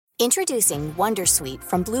Introducing Wondersuite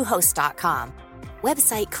from Bluehost.com.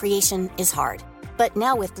 Website creation is hard, but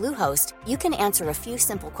now with Bluehost, you can answer a few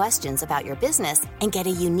simple questions about your business and get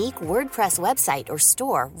a unique WordPress website or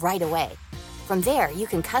store right away. From there, you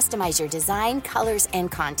can customize your design, colors,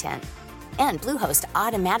 and content. And Bluehost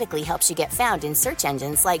automatically helps you get found in search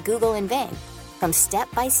engines like Google and Bing. From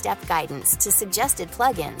step-by-step guidance to suggested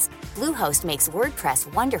plugins, Bluehost makes WordPress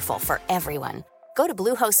wonderful for everyone. Go to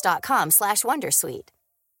bluehost.com/wondersuite.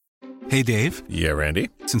 Hey, Dave. Yeah, Randy.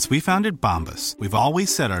 Since we founded Bombas, we've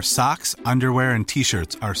always said our socks, underwear, and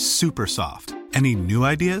T-shirts are super soft. Any new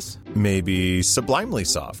ideas? Maybe sublimely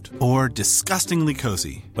soft. Or disgustingly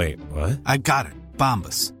cozy. Wait, what? I got it.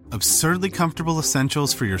 Bombas. Absurdly comfortable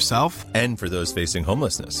essentials for yourself and for those facing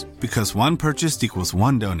homelessness. Because one purchased equals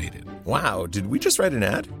one donated. Wow, did we just write an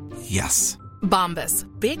ad? Yes. Bombas.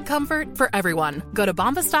 Big comfort for everyone. Go to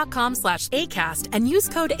bombas.com/ACAST and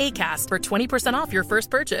use code ACAST for 20% off your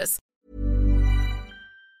first purchase.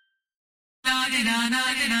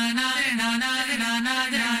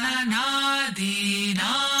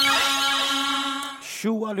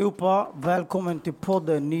 Tjo allihopa, välkommen till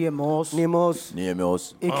podden Niemos.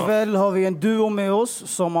 Niemos. Ikväll har vi en duo med oss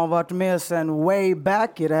som har varit med sen way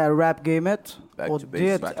back i det här rap-gamet. Och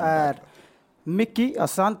det är Mickey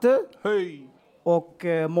Asante och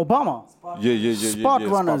Mobama.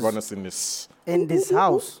 Spotrunnaz in this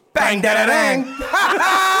house. Bang, da, da, dang!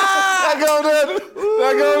 Där går den!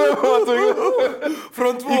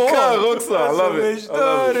 Från 2 år också. I love it.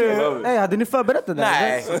 Hey, hade ni förberett det där?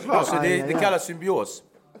 Nej, alltså det kallas symbios.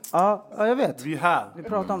 Ja, jag vet. Vi här. Vi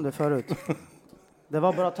pratade om det förut. Det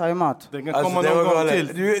var bra tajmat. Det kan komma någon gång till.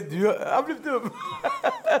 Du har blivit dum.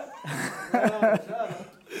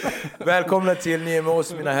 Välkomna till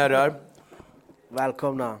Niemos, mina herrar.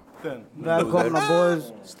 Välkomna. Välkomna boys.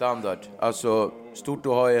 Standard. Alltså, stort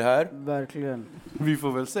att ha er här. Verkligen. Vi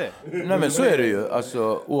får väl se. Nej, men så är det ju.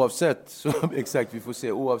 Alltså, oavsett så, exakt, vi får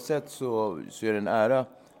se. Oavsett så är det en ära.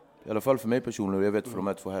 I alla fall för mig personligen, och jag vet för de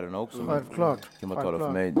här två herrarna också. Självklart. Kan man tala för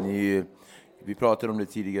mig. Vi pratade om det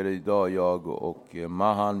tidigare idag, jag och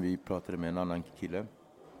Mahan. Vi pratade med en annan kille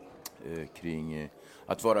kring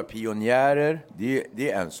att vara pionjärer.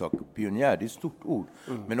 Det är en sak. Pionjär, det är ett stort ord.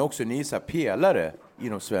 Men också ni är så här pelare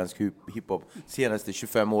inom svensk hiphop senaste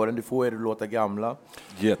 25 åren. Det får er att låta gamla.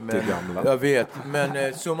 Jättegamla. Jag vet,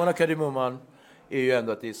 men summan av kardemumman är ju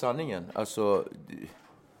ändå att det är sanningen. Alltså,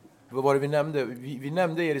 vad var det vi nämnde? Vi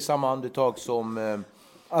nämnde er i samma andetag som...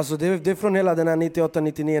 Alltså det är från hela den här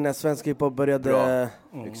 98-99 när svensk hiphop började...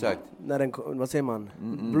 Exakt. När den, vad säger man?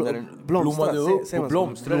 När den blommade upp och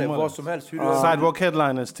blomstrade, vad som helst. Sidewalk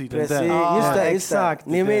Headliners tiden. Precis, just det, exakt.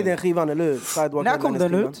 Ni är med i den skivan, eller hur? Sidewalk när kom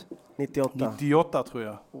den ut? 98 tror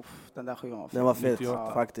jag. Den där skivan. Den var fet,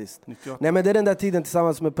 98. faktiskt. 98. Nej, men det är den där tiden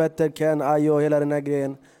tillsammans med Petter, Ken, Ayo, hela den här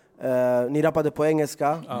grejen. Ni rappade på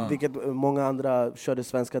engelska, vilket många andra körde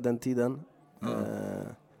svenska den tiden.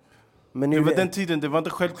 Men det var den tiden, det var inte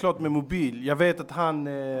självklart med mobil. Jag vet att han,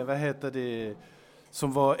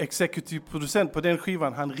 som var exekutiv producent på den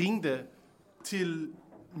skivan, han ringde till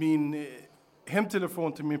min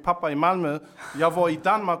hemtelefon till min pappa i Malmö. Jag var i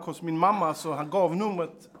Danmark hos min mamma, så han gav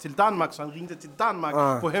numret till Danmark, så han ringde till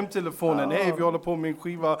Danmark på hemtelefonen. Hej, vi håller på med en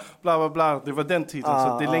skiva, bla bla bla. Det var den tiden,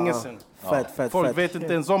 så det är länge sedan. Folk vet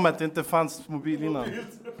inte ens om att det inte fanns mobil innan.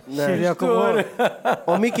 Nej, jag kommer.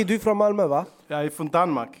 Och Micke, du är från Malmö, va? Jag är från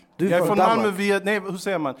Danmark. Jag är från Malmö via... Nej, hur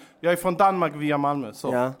säger man? Jag är från Danmark via Malmö.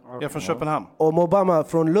 Så. Ja. Jag är från Köpenhamn. Och Mobama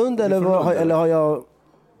från Lund, eller har jag...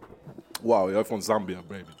 Wow, jag är från Zambia,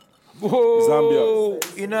 baby. Wow.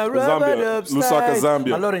 Zambia. Lusaka,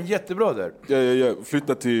 Zambia. Han låter den jättebra där. Ja.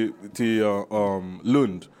 Flyttade till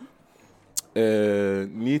Lund.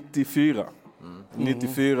 94.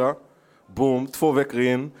 94. Boom, 2 veckor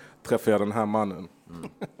in träffade jag den här mannen.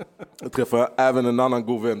 Jag träffade även en annan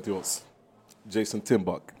god vän till oss. Jason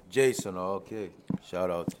Timbuk. Jason, okej.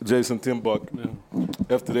 Shout out. Jason Timbuk.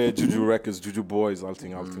 Efter det Juju Records, Juju Boys,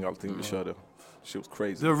 allting vi körde. She was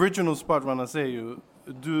crazy. The original Spotrunnaz är ju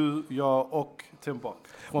du, jag och Timbuk.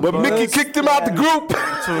 But Mickey kicked him out the group!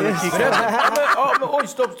 Oj,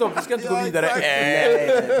 stopp. Vi ska inte gå vidare.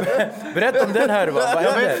 Berätta om den här.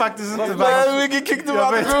 Jag vet faktiskt inte vad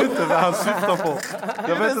han syftar på.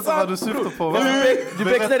 Jag vet inte vad du syftar på. Du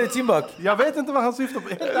becknade Timbuk. Jag vet inte vad han syftar på.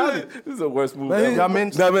 This is the worst movie.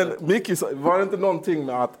 Nej, men Mickey, var det inte någonting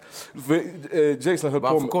med att Jason höll på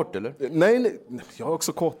med... Var han för kort, eller? Nej, jag är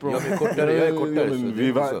också kort, bro. Jag är kortare.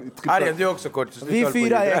 Arjen, du är också kort. Vi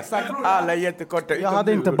 4 är exakt. Alla är jättekorta. Jag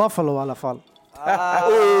hade inte Buffalo i alla fall.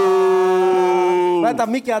 Vänta,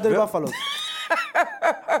 Micke, hade du Buffalo?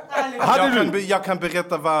 Jag kan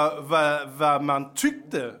berätta vad man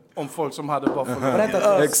tyckte om folk som hade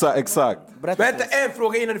Buffalo. Exakt. Vänta, en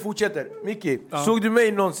fråga innan du fortsätter. Micke, såg du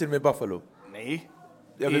mig någonsin med Buffalo? Nej.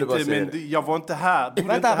 Jag ville bara säga det. Jag var inte här.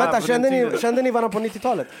 Vänta, kände ni varandra på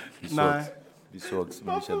 90-talet? Nej. Vi sågs,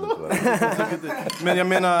 men vi kände inte varandra. Men jag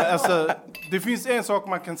menar, alltså, det finns en sak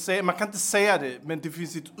man kan säga. Man kan inte säga det, men det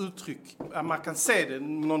finns ett uttryck. Man kan säga det,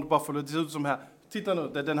 någon Buffalo, det ser ut som här. Titta nu,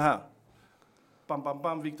 det är den här. Bam, bam,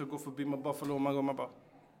 bam, Victor går förbi med Buffalo och man går med bara...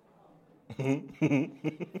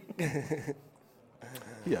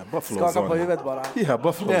 Buffalo. Skaka på huvudet bara.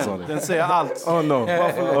 Buffalo. Den säger allt. Oh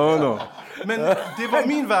no. Men det var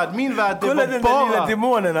min värld. Min värld, det kolla var den bara... där lilla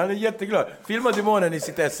demonen, han är jätteglad. Filma demonen i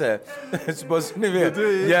sitt esse. Så bara, ni vet,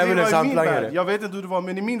 djävulens hantlangare. Jag vet inte hur det var,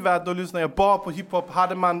 men i min värld då lyssnade jag bara på hiphop.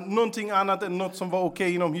 Hade man någonting annat än något som var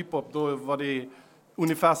okej inom hiphop, då var det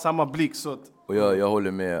ungefär samma blick. Så att... Och jag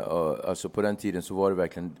håller med, alltså på den tiden så var det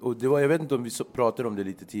verkligen, och det var, jag vet inte om vi pratade om det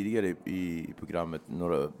lite tidigare i programmet,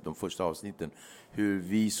 de första avsnitten, hur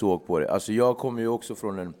vi såg på det. Alltså jag kommer ju också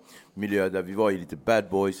från en miljö där vi var ju lite bad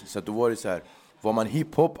boys, så att då var det så här, var man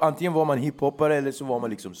hiphop, antingen var man hiphoppare eller så var man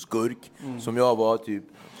liksom skurk, som jag var typ.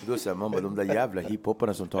 Så då säger man bara, de där jävla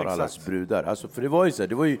hiphopparna som tar allas brudar. Alltså för det var ju så här,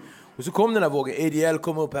 det var ju, och så kom den här vågen, ADL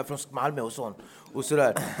kom upp här från Malmö och sånt, och så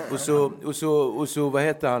där. Och så vad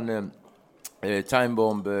heter han? Time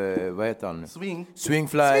Bomb, vad heter han?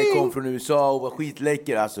 Swingfly kom från USA och var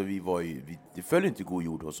skitläcker. Alltså det föll inte god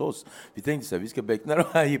jord hos oss. Vi tänkte så här, vi ska beckna de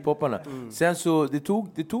här hiphopparna. Sen så,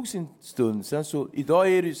 det tog sin stund. Sen så, idag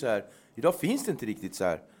är det ju så här, idag finns det inte riktigt så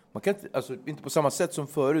här. Man kan inte, alltså inte på samma sätt som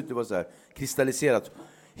förut, det var så här kristalliserat.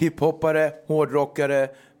 Hiphoppare, hårdrockare,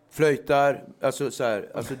 flöjtar, alltså så här,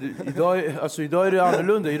 idag är det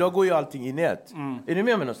annorlunda. Idag går ju allting i nät. Är ni med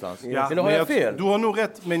mig någonstans? Ja, eller har jag fel? Du har nog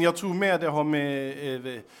rätt, men jag tror med det har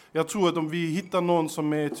med... jag tror att om vi hittar någon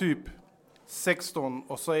som är typ 16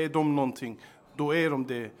 och så är de någonting, då är de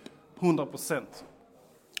det 100%.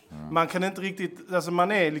 Man kan inte riktigt... Alltså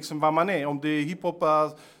man är liksom vad man är. Om det är hiphop,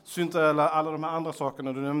 syntar eller alla de här andra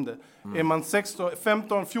sakerna du nämnde. Är man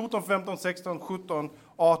 14, 15, 16, 17,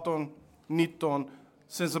 18, 19...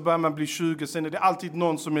 Sen så börjar man bli 20, sen är det alltid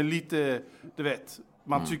någon som är lite, du vet,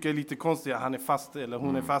 man tycker är lite konstigt, han är fast eller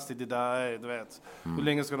hon är fast i det där, du vet. Hur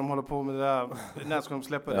länge ska de hålla på med det där, när ska de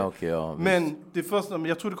släppa det? Ja, okay, ja, men det första,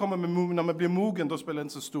 jag tror det kommer med när man blir mogen, då spelar det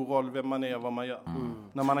inte så stor roll vem man är och vad man gör.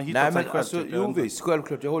 När man har hittat sig själv. Alltså, jo visst,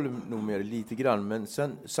 självklart, jag håller nog med lite grann, men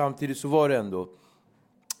sen, samtidigt så var det ändå,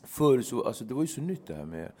 förr så, alltså det var ju så nytt det här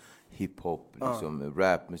med hiphop, liksom,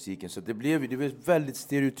 rapmusiken, så det blev väldigt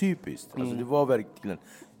stereotypiskt. Alltså det var verkligen,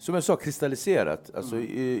 som jag sa, kristalliserat. Alltså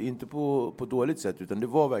inte på dåligt sätt, utan det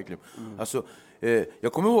var verkligen. Alltså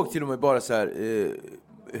jag kommer ihåg till och med bara så här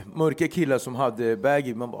mörka killar som hade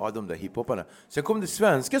baggy, man bara, de där hiphopparna. Sen kom det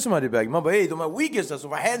svenska som hade baggy, man bara, hej, de här wiggers, alltså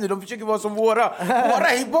vad händer? De försöker vara som våra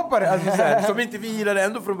hiphoppare, alltså, så här, som inte vi gillade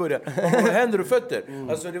ändå från början. Man bara, händer och fötter.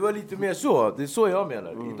 Alltså det var lite mer så, det är så jag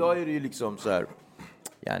menar. Idag är det ju liksom så här,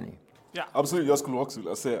 yani. Ja. Absolut, jag skulle också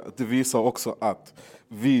vilja säga att det visar också att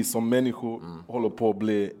vi som människor håller på att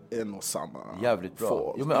bli en och samma. Jävligt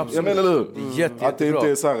bra. Jo, men absolut. Jag menar du, att det inte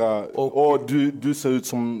är så här, du ser ut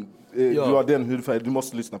som, du har den hudfärg, du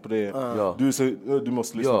måste lyssna på det. Du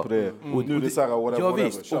måste lyssna på det. Och nu är det så här, whatever. Ja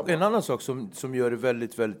visst, och en annan sak som gör det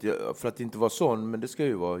väldigt, väldigt, för att inte vara sån, men det ska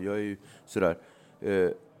ju vara, jag är ju sådär,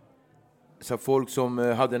 så folk som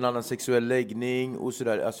hade en annan sexuell läggning och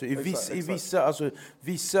sådär. Alltså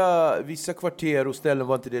vissa kvarter och ställen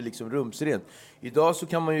var inte det liksom rumsrent. Idag så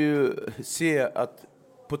kan man ju se att,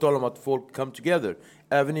 på tal om att folk come together,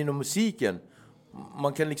 även inom musiken,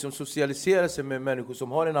 man kan liksom socialisera sig med människor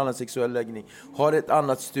som har en annan sexuell läggning, har ett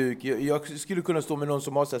annat stuk. Jag skulle kunna stå med någon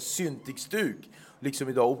som har så här syntig stuk liksom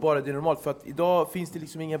idag, och bara det är normalt, för att idag finns det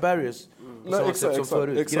liksom inga barriers som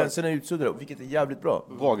förut. Gränserna är utsuddade, vilket är jävligt bra.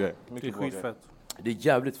 Bra grej. Det är skitfett. Det är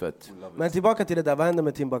jävligt fett. Men tillbaka till det där, vad hände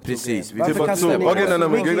med Timbuk? Precis. Grejen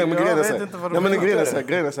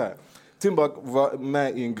är så här. Timbuk var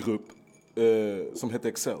med i en grupp som hette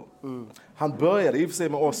Excel. Han började i och för sig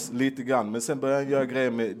med oss lite grann, men sen började han göra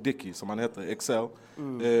grejer med Dicky, som han heter, Excel.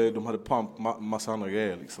 De hade pump, massa andra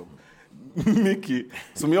grejer liksom. Mickey,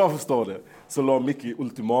 som jag förstår det, så la Mickey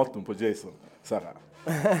ultimatum på Jason. Så här.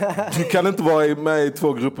 Du kan inte vara med i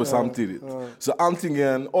två grupper samtidigt. Så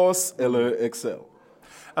antingen oss eller Excel.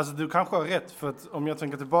 Alltså du kanske har rätt, för att om jag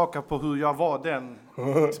tänker tillbaka på hur jag var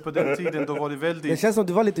på den tiden, då var det väldigt... Det känns som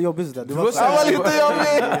du var lite jobbig där. Du var lite jobbig!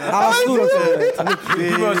 Han var stor också.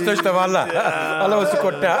 Du var störst av alla. Alla var så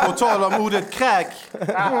korta. Och tala om ordet kräk.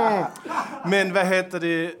 Men vad heter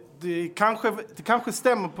det? Det kanske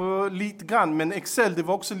stämmer på lite grann, men Excel, det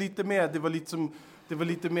var också lite mer, det var lite som... det var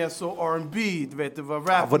lite mer så R&B, du vet, det var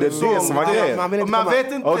rap. Var det det som var grejen? Man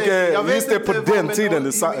vet inte. Okej, jag vet just det inte på den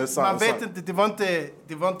tiden. Man vet inte,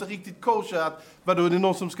 det var inte riktigt kosher att vadå, det är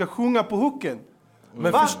någon som ska sjunga på hooken.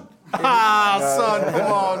 Men va? Son, come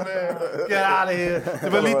on man. Get out of here. Det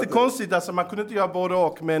var lite konstigt, alltså man kunde inte göra både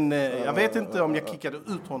och, men jag vet inte om jag kickade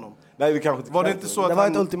ut honom. Nej, vi kanske inte. Var det inte så det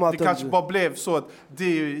att det kanske bara blev så att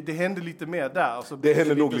det hände lite mer där. Alltså, det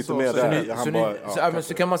hände nog lite mer där.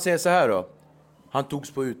 Så kan man säga så här då. Han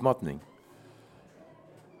togs på utmattning.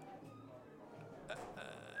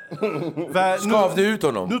 Skav det ut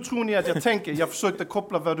honom? Nu tror ni att jag försökte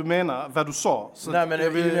koppla vad du menar, vad du sa. Så nej, men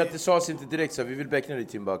jag vill att det sades inte direkt så. Vi vill bäckna dig,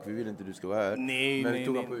 Timbuk. Vi vill inte du ska vara här. Nej.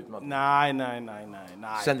 Tog han på utmattning? Nej.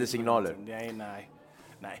 Sände signaler?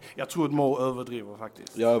 Nej. Jag tror att Mo överdriver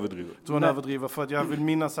faktiskt. Jag överdriver. Jag tror han överdriver för att jag vill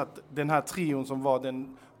minnas att den här trion som var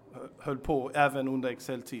den höll på även under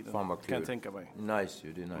Excel-tiden. Fan vad kul. Kan jag tänka mig. Nice,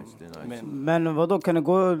 det är nice. Men vadå, kan du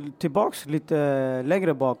gå tillbaks lite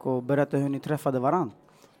längre bak och berätta hur ni träffade varann?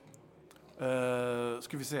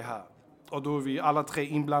 Ska vi se här. Och då är vi alla tre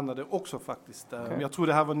inblandade också faktiskt. Jag tror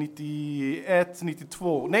det här var 91,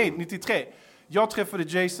 92, nej 93. Jag träffade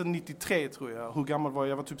Jason 93 tror jag. Hur gammal var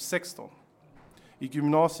jag? Jag var typ 16. I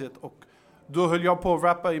gymnasiet och då höll jag på att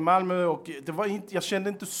rappa i Malmö och det var inte, jag kände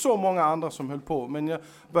inte så många andra som höll på. Men jag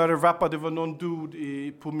började rappa, det var någon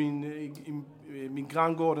dude på min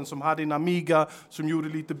granngården som hade en Amiga som gjorde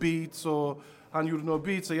lite beats och han gjorde några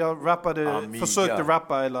beats och jag rappade, försökte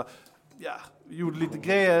rappa eller gjorde lite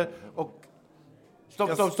grejer och...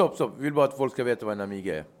 Stopp. Vi vill bara att folk ska veta vad en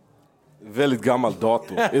Amiga är. Väldigt gammal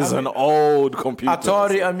dator. It's an old computer.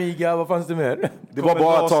 Atari Amiga, vad fanns det mer? Det var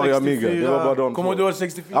bara Atari Amiga. Det var bara de. Commodore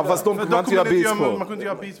 64. Ja, fast de kunde man inte göra beats på. Man kunde inte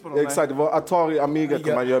göra beats på dem. Exakt, det var Atari Amiga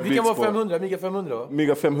kunde man göra beats på. Vilka var 500? Amiga 500 va?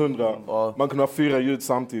 Amiga 500. Ja. Man kunde ha 4 ljud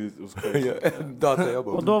samtidigt.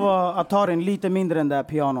 Och då var Atarin lite mindre än det här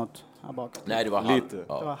pianot. Nej, det var lite. Det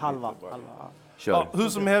var halva. Ja, hur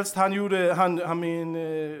som helst, han min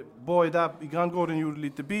boy där i granngården gjorde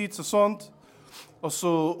lite beats och sånt. Och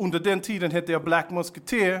så under den tiden hette jag Black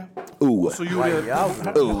Musketeer. Och så gjorde jag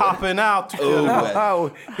Poppin' Out tycker jag.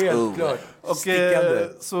 Helt klart. Och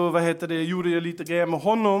så gjorde jag lite grejer med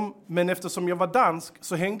honom. Men eftersom jag var dansk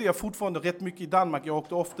så hängde jag fortfarande rätt mycket i Danmark. Jag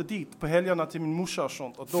åkte ofta dit på helgerna till min morsa och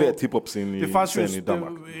sånt. Och då, fet hiphop-scen i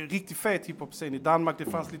Danmark. Riktigt fet hiphop-scen i Danmark. Det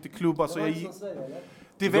fanns lite klubbar så jag gick.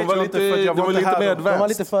 Det vet jag inte för att jag var inte här. De var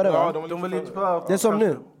lite före va? De var lite före. Det är som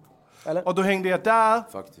nu. Eller? Och då hängde jag där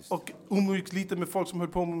och umgicks lite med folk som höll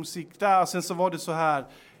på med musik där. Sen så var det så här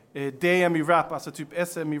DM i rap, alltså typ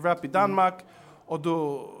SM i rap i Danmark. Och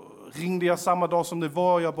då ringde jag samma dag som det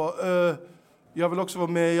var. Jag bara, jag vill också vara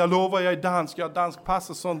med. Jag lovar, jag är dansk. Jag har dansk pass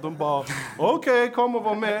och sånt. De bara, okej, kom och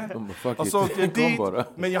var med. Och så åkte jag dit.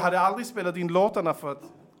 Men jag hade aldrig spelat in låtarna för att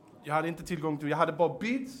jag hade inte tillgång till. Jag hade bara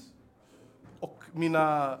beats och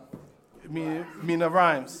mina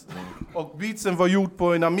rhymes. Och beatsen var gjord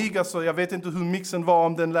på en Amiga så jag vet inte hur mixen var,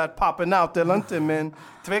 om den lät Poppin' Out eller inte, men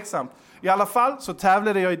tveksamt. I alla fall så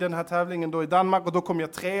tävlade jag i den här tävlingen då i Danmark och då kom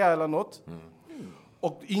jag 3 eller något.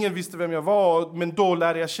 Och ingen visste vem jag var, men då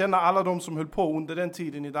lärde jag känna alla de som höll på under den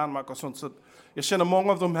tiden i Danmark och sånt. Så jag känner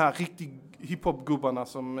många av de här riktigt hiphop-gubbarna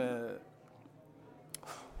som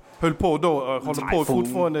höll på då, håller på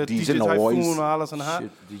fortfarande, DJ Typhoon och alla såna här.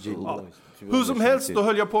 Hur som helst, då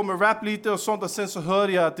höll jag på med rap lite och sånt. Och sen så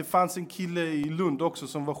hörde jag att det fanns en kille i Lund också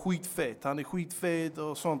som var skitfet. Han är skitfet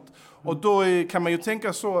och sånt. Och då kan man ju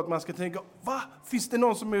tänka så att man ska tänka, va? Finns det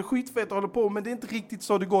någon som är skitfet och håller på? Men det är inte riktigt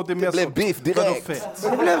så det går. Det blev beef direkt.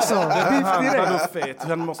 Det blev så. Beef direkt. Vadå fet?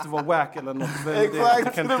 Han måste vara wack eller något.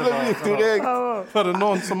 Exakt, det blev beef direkt. För det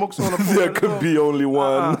någon som också håller på. There could be only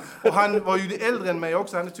one. Och han var ju äldre än mig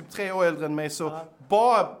också. Han är typ 3 år äldre än mig. Så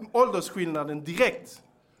bara åldersskillnaden direkt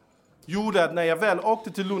gjorde att när jag väl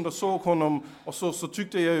åkte till Lund och såg honom och så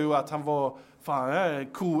tyckte jag ju att han var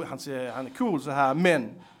cool, han är cool så här, men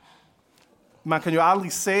man kan ju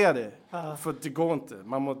aldrig säga det för det går inte.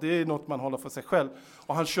 Det är något man håller för sig själv.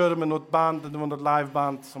 Och han körde med något band, det var något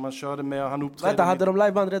liveband som han körde med och han uppträdde. Vänta, hade de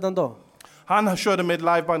liveband redan då? Han körde med ett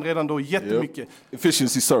liveband redan då jättemycket. Yep.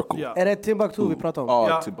 Efficiency Circle. Ja. Är det Timbuktu vi pratar om?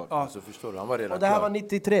 Ja, Timbuktu. Ja, så förstår du, han var redan och det här klar. var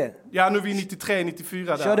 93? Ja, nu är vi 93,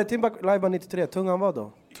 94 där. Körde Timbuktu liveband 93? Tungan var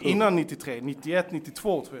då? Innan 93, 91,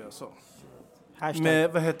 92 tror jag så.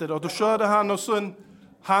 Men vad heter det? Och då körde han och sen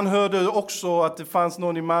han hörde också att det fanns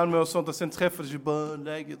någon i Malmö och sånt och sen träffades vi bara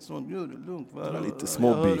läget sånt, det är lugnt. Det var lite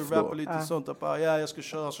små beef då. Rappa lite sånt och bara, jag ska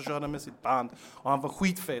köra, så körde han med sitt band. Och han var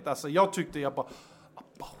skitfet, alltså jag tyckte jag bara,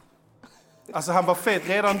 alltså han var fet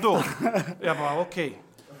redan då. Jag bara okej.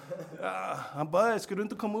 Ja, han bara, ska du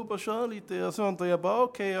inte komma upp och köra lite och sånt? Och jag bara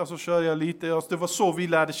okej. Och så körde jag lite och det var så vi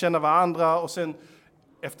lärde känna varandra och sen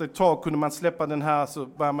efter ett tag kunde man släppa den här, så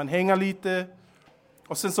började man hänga lite.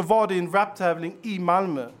 Och sen så var det en raptävling i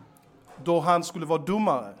Malmö då han skulle vara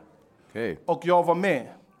domare. Okay. Och jag var med.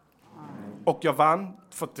 Och jag vann,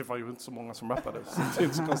 för det var ju inte så många som rappade. Så det är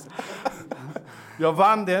inte så konstigt. Jag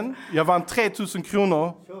vann den. Jag vann 3000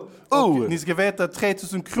 kronor. Ni ska veta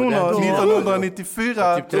 3000 kronor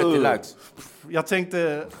 1994. Typ 30 lax. Jag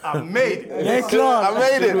tänkte, I made it. Det är klart. I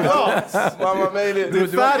made it! Mamma made it! Det är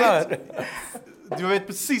färdigt. Du vet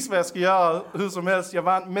precis vad jag ska göra, hur som helst. Jag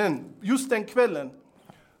vann. Men just den kvällen,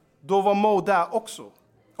 då var Mo där också.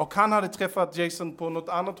 Och han hade träffat Jason på något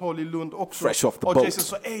annat håll i Lund också. Fresh off the och boat. Jason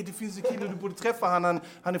sa, det finns en kille du borde träffa.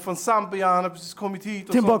 Han är från Zambia, han har precis kommit hit.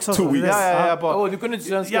 Och Tillbaka så. också. Ja, du kunde inte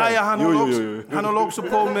svenska? Ja, han håller också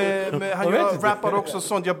på med han rappar också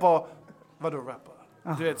sånt. Jag bara, vadå rappar?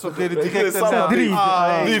 Du vet, så blev det direkt en sån driv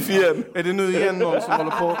igen. Är det nu igen någon som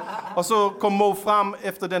håller på? Och så kom Mo fram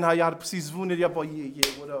efter den här, jag hade precis vunnit. Jag bara,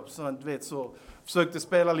 what up? Så, du vet, så försökte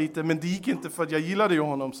spela lite, men det gick inte för att jag gillade ju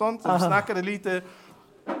honom. Sånt. Så vi snackade lite.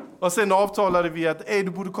 Och sen avtalade vi att du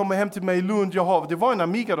borde komma hem till mig i Lund. Det var en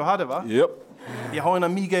Amiga du hade, va? Yep. Jag har en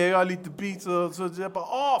Amiga, jag gör lite beats. Så jag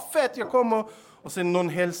bara, fett, jag kommer. Och sen någon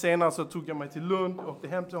helg senare så tog jag mig till Lund och åkte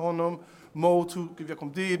hem till honom. Jag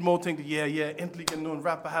kom dit, Mo tänkte, äntligen någon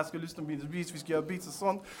rapper här ska lyssna på mina beats, vi ska göra beats och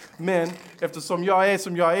sånt. Men eftersom jag är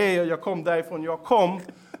som jag är och jag kom därifrån jag kom,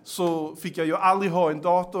 så fick jag ju aldrig ha en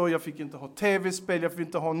dator, jag fick inte ha tv-spel, jag fick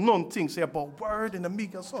inte ha någonting. Så jag bara, word, en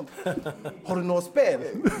Amiga och sånt. Har du några spel?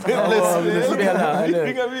 Vill spela?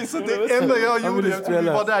 Det enda jag gjorde, vi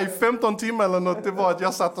var där i 15 timmar eller något, det var att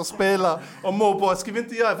jag satt och spelade. Och Mo bara, ska vi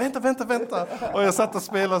inte göra? Vänta. Och jag satt och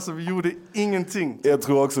spelade så vi gjorde ingenting. Jag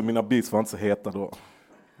tror också mina beats var inte så heta då.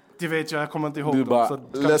 Det vet jag kommer inte ihåg. Du bara, så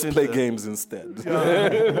let's play games instead.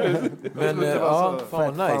 Men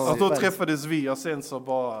fan nice. Och då träffades vi och sen så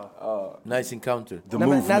bara... Nice encounter.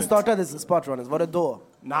 När startades Spotrunnaz? Var det då?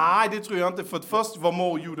 Nej, det tror jag inte. För att först var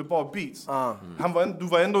Mo gjorde bara beats. Du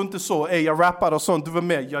var ändå inte så, jag rappar och sånt. Du var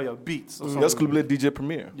med, jag gör beats. Och sånt. Jag skulle bli DJ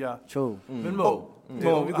Premier. Ja. Men Mo,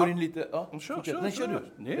 om vi går in lite... Kör. Nej, kör du.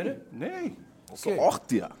 Nej. Så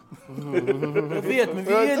artiga. Jag vet, men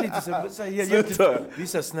vi är lite så vi är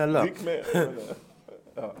så snälla.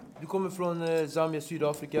 Du kommer från Zambia,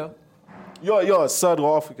 Sydafrika? Ja,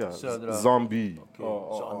 södra Afrika. Zambie. Zambie.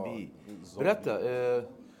 Berätta.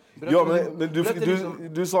 Ja, men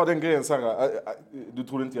du sa den grejen så här, du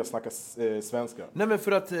trodde inte jag snackar svenska. Nej, men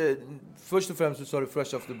för att först och främst så sa du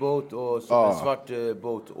fresh off the boat och som en svart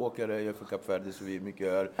båtåkare, jag är från Kap Verde så vi är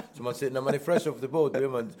mycket här. Så man säger, när man är fresh off the boat då är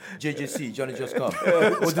man JJC, Johnny Just Come.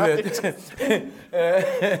 Och du vet...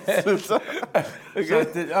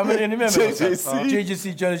 Ja, men är ni med mig? JJC,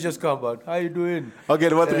 Johnny Just Come, but how you doing? Okej,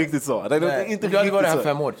 det var inte riktigt så. Du hade varit här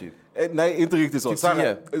 5 år typ. Nej, inte riktigt så.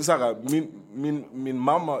 Sarah, min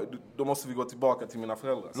mamma, då måste vi gå tillbaka till mina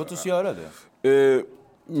föräldrar. Låt oss göra det.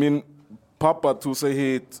 Min pappa tog sig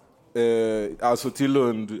hit, alltså till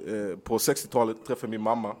Lund på 60-talet, träffade min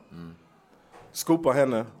mamma. Skopade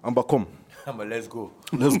henne, han bara kom. Han bara, let's go.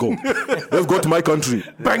 Let's go to my country.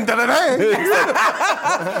 Bang, da, da, da. I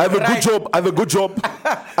have a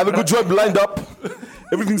good job lined up.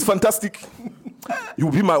 Everything's fantastic.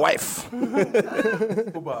 You will be my wife.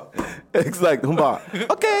 Exakt, hon bara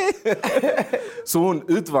okej. Så hon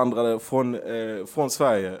utvandrade från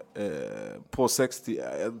Sverige på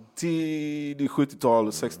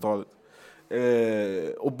 70-talet, 60-talet.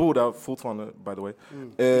 Och bor där fortfarande, by the way.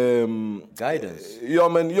 Guidance. Ja,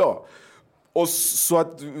 men ja. Och så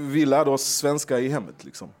att vi lärde oss svenska i hemmet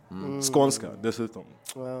liksom. Skånska dessutom.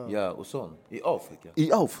 Ja, och sånt. I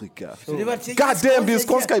Afrika. Så det var god damn, din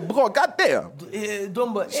skånska är bra. God damn.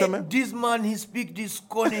 De bara, this man he speak this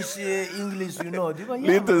Scottish English, you know. Det var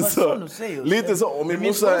lite så. Och min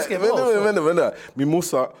morsa, vänta. Min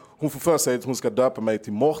morsa, hon får för sig att hon ska döpa mig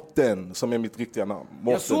till Morten, som är mitt riktiga namn.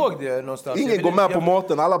 Morten. Jag såg det någonstans. Ingen går med på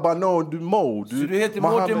Morten. Alla bara, no, du Mo. Så du heter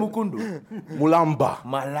Morten Mukundu? Mulamba.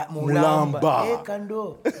 Mulamba.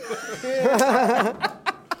 Ekando.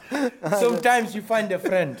 Sometimes you find a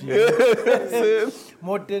friend.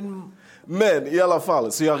 Morten. Men i alla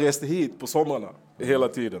fall, så jag reste hit på somrarna hela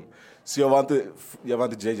tiden. Så jag var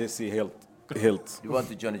inte JJC helt. Du var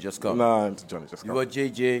inte Johnny Just Come? Nej, inte Johnny Just Come. Du var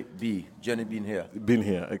JJB, Johnny Been Here. Been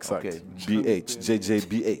Here, exakt. Okay. BH,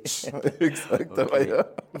 JJBH. Exakt, det var jag.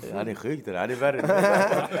 Han är sjuk det där, han är värre.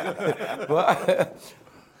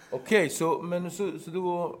 Okej, så du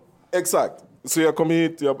går... Exakt, så jag kom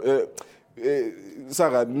hit,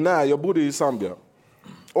 när jag bodde i Zambia,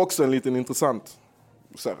 också en liten intressant,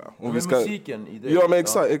 om vi ska... musiken i det? Ja, men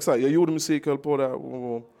exakt, jag gjorde musik, höll på där.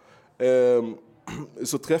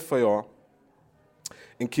 Så träffade jag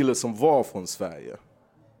en kille som var från Sverige.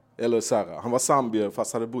 Eller så här, han var zambier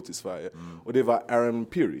fast hade bott i Sverige. Och det var Aaron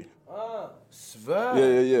Peary.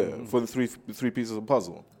 Sverige? Yeah. For the three pieces of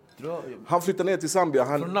puzzle. Han flyttade ner till Zambia.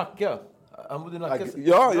 Från Nacka? Han bodde i Nacka?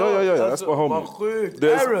 Ja. That's my homie. Vad sjukt.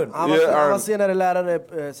 Aaron! Han var senare lärare,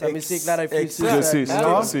 musiklärare i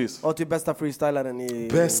freestyle. Precis. Och typ bästa freestylaren i...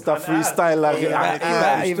 Bästa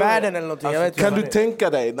freestylaren i världen eller någonting. Jag vet kan du tänka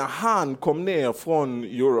dig, när han kom ner från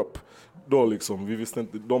Europe, då liksom,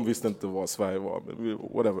 de visste inte vad Sverige var, men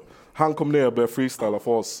whatever. Han kom ner och började freestyla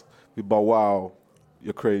för oss. Vi bara wow,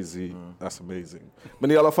 you're crazy, that's amazing.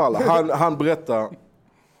 Men i alla fall,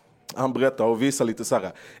 han berättar och visar lite så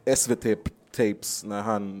här SVT-tapes när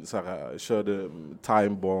han så här körde Time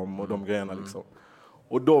Bomb och de grejerna liksom.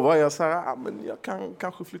 Och då var jag så här, men jag kan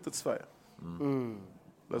kanske flytta till Sverige.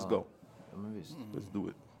 Let's go. Ja, men visst. Let's do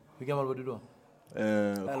it. Hur gammal var du då?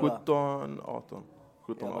 17, 18.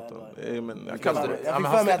 Men jag fick för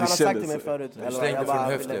mig att han har sagt till mig förut. Du slängde från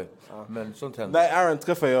höften. Men sånt händer. Nej, Aaron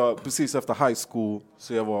träffade jag precis efter high school,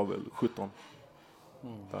 så jag var väl 17.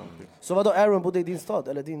 Så vad då, Aaron bodde i din stad?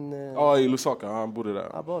 Eller din, Ja, i Lusaka. Han bodde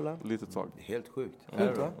där. Lite tag. Helt sjukt.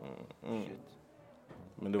 Sjukt, va?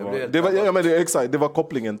 Men det var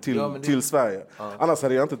kopplingen till Sverige. Annars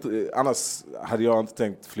hade jag inte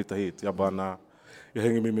tänkt flytta hit. Jag bara, jag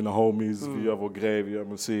hänger med mina homies, vi gör vår grej, vi gör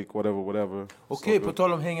musik, whatever. Okej, på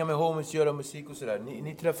tal om hänga med homies, göra musik och sådär.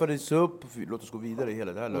 Ni träffades upp, låt oss gå vidare i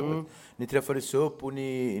hela det här löpet. Ni träffades upp och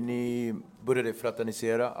ni började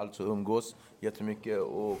fraternisera, alltså umgås jättemycket,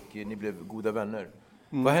 och ni blev goda vänner.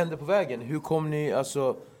 Vad hände på vägen? Hur kom ni,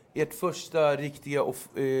 alltså, ert första riktiga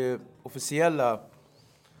officiella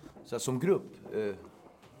så här, som grupp?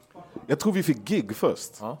 Jag tror vi fick gig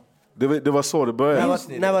först. Ja. Det var så det började.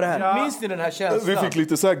 När var det här? Ja. Minns ni den här känslan? Vi fick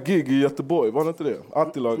lite så här gig i Göteborg, var det inte det?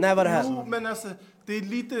 Attila. När var det här? Jo, men alltså, det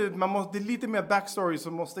är lite mer backstory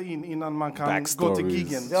som måste in innan man kan gå till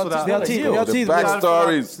giggen. Vi har tid.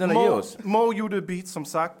 Backstories. Mo gjorde beat som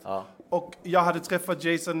sagt. Ja. Och jag hade träffat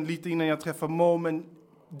Jason lite innan jag träffade Mo, men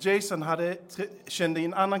Jason kände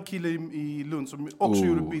en annan kille i Lund som också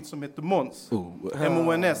gjorde beat som heter Måns.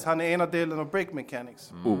 MONS. Han är ena delen av Break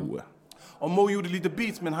Mechanics. Och Mo gjorde lite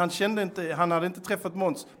beats, men han hade inte träffat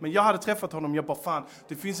Måns. Men jag hade träffat honom. Jag bara, fan,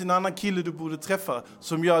 det finns en annan kille du borde träffa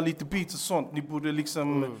som gör lite beats och sånt. Ni borde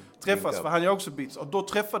liksom träffas, för han gör också beats. Och då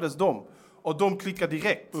träffades de. Och de klickade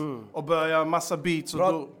direkt. Och började massa beats. Och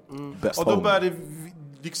då började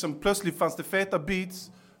liksom, plötsligt fanns det feta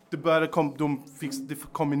beats. Det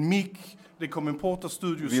kom en mic. Det kom en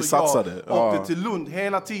portastudio. Vi så satsade. Jag åkte till Lund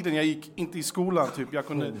hela tiden. Jag gick inte i skolan typ.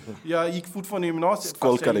 Jag gick fortfarande i gymnasiet.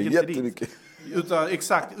 Skolkade jättemycket.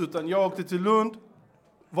 Utan jag åkte till Lund.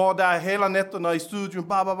 Var där hela nätterna i studion.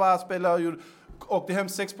 Spelade. Åkte hem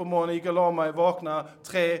 6 på morgonen. Gick och la mig. Vaknade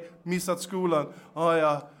 3. Missat skolan.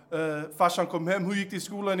 Farsan kom hem. Hur gick det i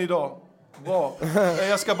skolan idag? Bra.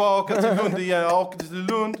 Jag ska bara åka till Lund igen. Jag åkte till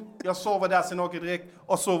Lund. Jag sov där, sen åkte direkt.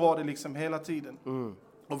 Och så var det liksom hela tiden.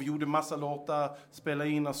 Och vi gjorde massa låtar, spela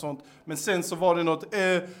in och sånt. Men sen så var det något,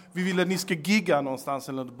 vi vill att ni ska gigga någonstans.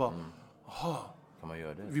 Eller bara, kan man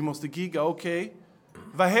göra det? Vi måste gigga, okej.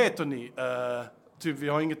 Vad heter ni? Typ, vi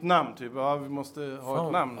har inget namn. Typ. Vi måste ha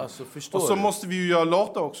ett namn. Alltså, och så måste vi ju göra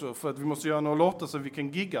låtar också. För att vi måste göra några låtar så vi kan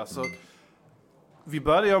gigga. Så vi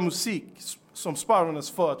började göra musik som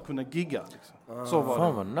Spotrunnaz för att kunna gigga. Liksom. Så var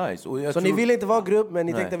fan vad nice. Och så ni ville inte vara grupp, men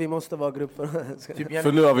ni tänkte att vi måste vara grupp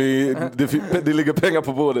för nu har vi det ligger pengar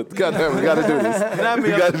på bordet. God damn, we gotta do this. Nej,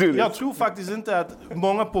 men jag tror faktiskt inte att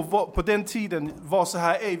många på den tiden var så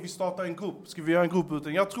här, vi startar en grupp, ska vi göra en grupp?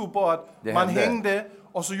 Utan jag tror bara att man hängde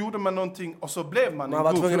och så gjorde man någonting och så blev man en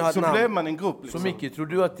grupp. Så blev man en grupp. Liksom. Så Micke, tror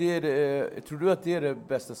du att det är det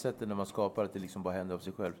bästa sättet när man skapar, att det liksom bara händer av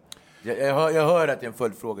sig själv? Jag hör att det är en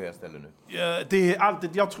följdfråga jag ställer nu. Det är alltid,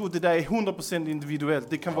 jag tror det där är 100% individuellt.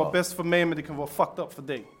 Det kan vara bäst för mig, men det kan vara fucked up för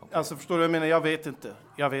dig. Okay. Alltså förstår du vad jag menar? Jag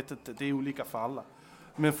vet inte. Det är olika för alla.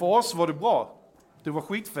 Men för oss var det bra. Det var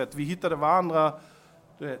skitfett. Vi hittade varandra.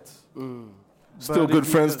 Du vet. Still good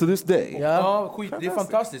friends to this day. Ja, det är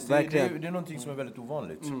fantastiskt. Det är någonting som är väldigt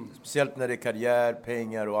ovanligt. Speciellt när det är karriär,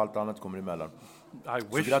 pengar och allt annat kommer emellan.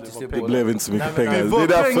 Det blev inte så mycket pengar. Det är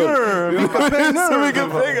därför. Vilka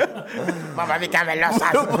pengar. Mamma, vi kan väl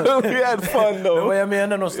låtsas. We had fun though. Vad jag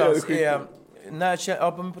menar någonstans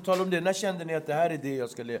är, på tal om det, när kände ni att det här är det jag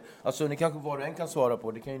ska leva? Alltså ni kanske var och en kan svara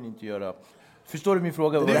på, det kan ju ni inte göra. Förstår du min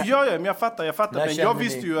fråga? Det gör jag, men jag fattar. Men jag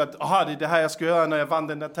visste ju att det är det här jag ska göra när jag vann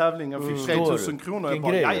den där tävlingen och fick 3000 kronor. Jag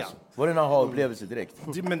bara, var det en aha-upplevelse direkt?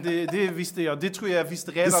 Men det visste jag. Det tror jag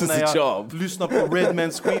visste redan när jag lyssnade på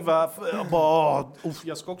Redmans skiva.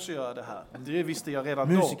 Jag ska också göra det här. Det visste jag redan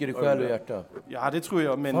då. Musiker i själ och hjärta. Ja, det tror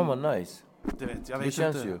jag. Men fan vad nice. Jag vet det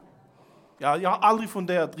känns inte. Ju. Jag har aldrig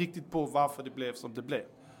funderat riktigt på varför det blev som det blev.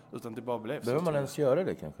 Utan det bara blev. Behöver man ens göra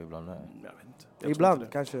det kanske ibland? Nej. Jag vet inte.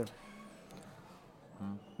 Ibland kanske.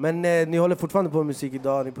 Men ni håller fortfarande på med musik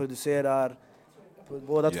idag. Ni producerar.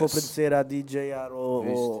 Båda två producerar, DJar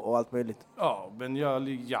och allt möjligt. Ja, men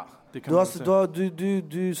det kan man säga.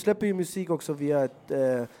 Du släpper ju musik också via ett...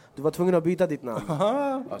 du var tvungen att byta ditt namn.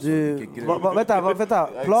 Vänta.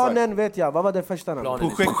 Planen vet jag. Vad var det första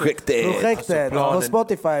namnet? Projektet. Alltså, på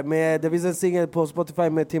Spotify. Det finns en singel på Spotify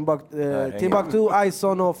med Timbuktu,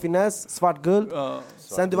 Ison och Finesse, Svart Guld.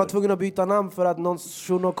 Sen du var tvungen att byta namn för att någon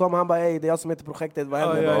shuno kom. Han bara, det är jag som heter projektet. Vad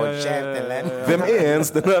händer? Vem är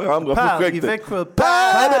ens den där andra projektet? Per i Växjö.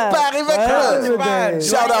 Per i Växjö!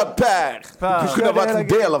 Shout out Per! Du kunde ha varit en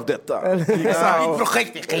del av detta.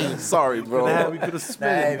 Projektet. Sorry bro.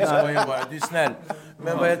 Nej, vi ska ju bara. Du är snäll.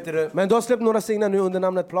 Men vad heter det? Men du har släppt några singlar nu under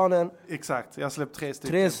namnet Planen. Exakt, jag har släppt 3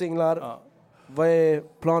 stycken. 3 singlar. Ja. Vad är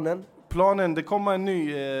planen? Planen, det kommer en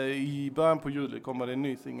ny i början på juli kommer det en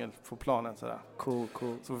ny singel för Planen sådär. Cool.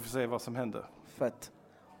 Så vi får se vad som händer. Fett.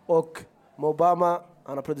 Och Mobama,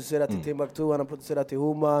 han har producerat till Timbuktu, han har producerat till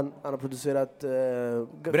Human, han har producerat...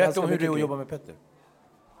 Berätta om hur du jobbar med Petter.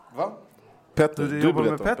 Va? Petter, du jobbar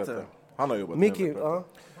med Petter? Han har jobbat Mickey, med Petter.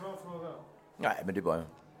 Nej, men det är bara...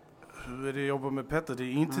 Hur är det att jobba med Petter? Det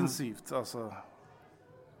är intensivt, alltså.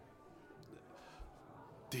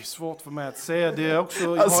 Det är svårt för mig att säga det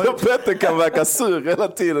också. Petter kan verka sur hela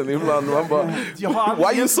tiden ibland. Man bara, why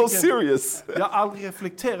are you so serious? Jag har aldrig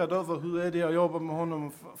reflekterat över hur är det att jobba med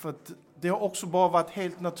honom. För att det har också bara varit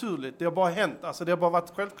helt naturligt. Det har bara hänt. Alltså det har bara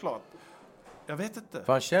varit självklart. Jag vet inte.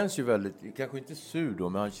 För han känns ju väldigt, kanske inte sur då,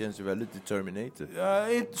 men han känns ju väldigt determinated.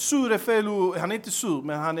 Sur är fel. Han är inte sur,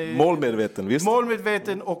 men han är... Målmedveten, visst?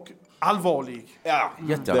 Målmedveten och allvarlig. Ja,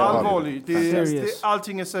 allvarlig.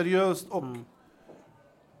 Allting är seriöst och...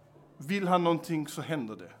 Vill han någonting så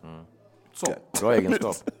händer det. Så. Bra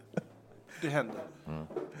egenskap. Det händer.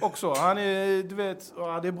 Också, han är, du vet,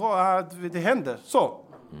 det är bra, det händer. Så.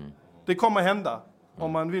 Det kommer hända.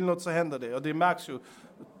 Om man vill något så händer det. Och det märks ju.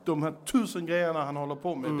 De här 1000 grejerna han håller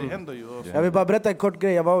på med, det händer ju. Jag vill bara berätta en kort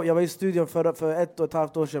grej. Jag var i studion för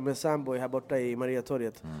 1,5 år sedan med Samboy här borta i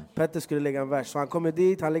Mariatorget. Petter skulle lägga en vers. Så han kommer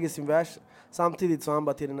dit, han lägger sin vers. Samtidigt så han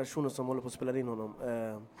bara till den nationen som håller på att spela in honom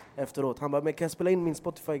efteråt. Han bara, men kan jag spela in min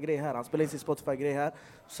Spotify-grej här? Han spelade in sin Spotify-grej här.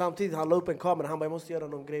 Samtidigt han la upp en kamera. Han bara, jag måste göra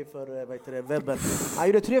någon grej för webben. Han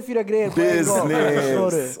gjorde 3-4 grejer på en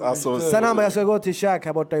gång. Alltså, sen han bara, jag ska gå till Shack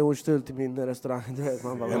här borta i Hornstull till min restaurang. Du vet,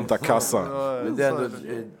 man bara, hämta kassan.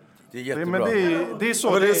 Det är jättebra. Men det är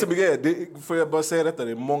så. Men det är så mycket. Får jag bara säga detta,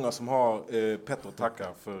 det är många som har Petter att tacka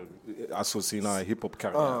för alltså sina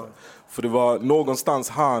hiphop-karriärer. För det var någonstans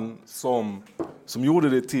han som gjorde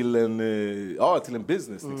det till en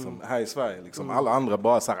business liksom, här i Sverige. Liksom. Alla andra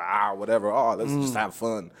bara såhär, whatever, let's just have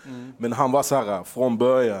fun. Men han var såhär, från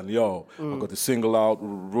början, har gått till single out,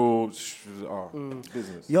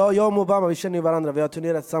 business. Jag och Obama, vi känner ju varandra. Vi har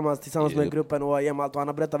turnerat tillsammans med gruppen OAM och han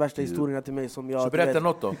har berättat värsta historierna till mig som jag... Så berätta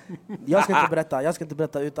något då. Jag ska inte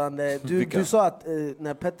berätta utan du sa att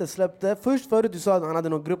när Petter släppte, förut du sa att han hade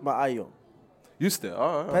någon grupp med Ayo. Just det,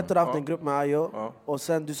 Petter har haft en grupp med Ayo. Och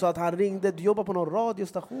sen du sa att han ringde, du jobbar på någon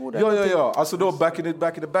radiostation. Ja. Alltså då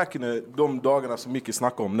back in de dagarna som Micke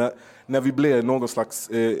snackade om. När vi blev någon slags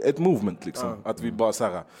ett movement liksom. Att vi bara så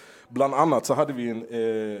här. Bland annat så hade vi en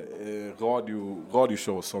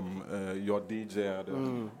radioshow som jag DJade.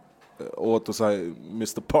 Åt och säga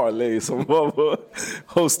Mr. Parley som var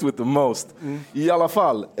host with the most. I alla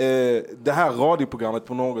fall, det här radioprogrammet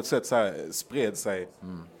på något sätt så här, spred sig.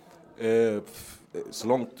 Så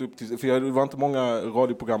långt upp till, för det var inte många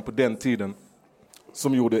radioprogram på den tiden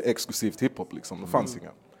som gjorde exklusivt hiphop liksom. Det fanns inga.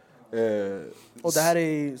 Och det här är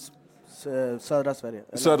i södra Sverige?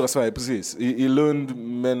 Eller? Södra Sverige, precis. I Lund,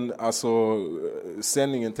 men alltså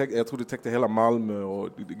sändningen, jag tror det täckte hela Malmö och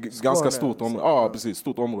ganska stort område. Ja, precis,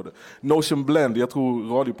 stort område. Notion Blend, jag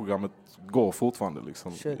tror radioprogrammet går fortfarande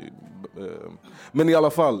liksom. Men i alla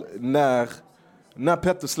fall, när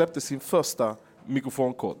Petter släppte sin första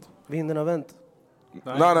mikrofonkort. Vinden har vänt.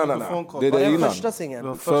 Nej. Det är det innan. Första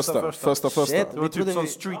singeln. Första. Shit, det var typ som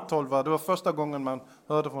Street 12. Det var första gången man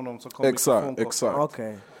hörde från dem som kom. Exakt.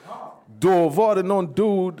 Okay. Då var det någon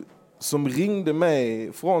dude som ringde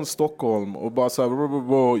mig från Stockholm och bara sa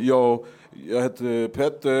jag heter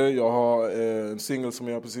Petter, jag har en singel som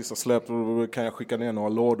jag precis har släppt, kan jag skicka ner några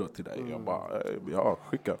lådor till dig? Jag bara,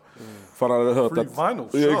 skicka. För han hade hört Free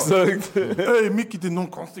att... vinyl, exakt. Micke, det är någon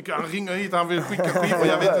konstig, han ringer hit, han vill skicka skivor,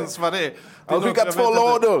 jag vet inte ens vad det är. Han skickar 2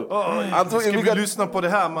 lådor! Ska vi lyssna på det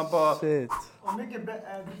här? Man bara... Mycket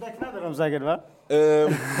becknade de säkert, va?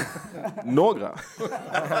 Några.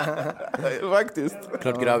 Faktiskt.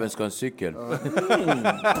 Klart grabben ska ha en cykel.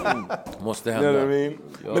 Måste hända.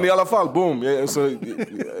 Ja. Men i alla fall, boom.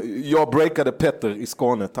 Jag breakade Petter i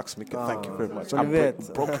Skåne. Tack så mycket. Thank you very much. Så ni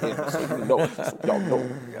vet.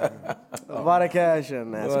 Var är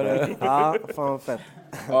cashen? Ja, fan fett.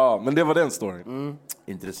 Ja, men det var den storyn.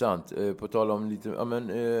 Intressant. På tal om lite... Ja, men,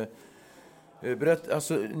 berätta,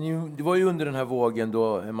 alltså, det var ju under den här vågen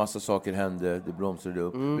då en massa saker hände, det blomstrade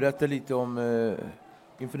upp. Berätta lite om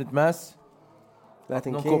Infinite Mass.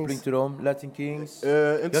 Latin någon Kings. Koppling till dem, Latin Kings.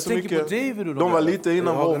 Inte jag så tänker mycket. på David och de var lite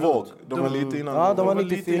innan vår våg. De var lite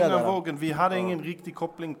innan där. vågen. Vi hade ingen riktig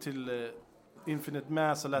koppling till Infinite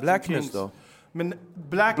Mass och Latin Blackness Kings. då? Men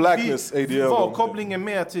Blackness, vi ADL var då. kopplingen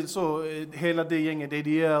med till så hela det gänget,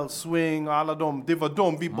 ADL, Swing och alla dem. Det var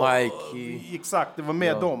dem vi bara... Mikey. Exakt, det var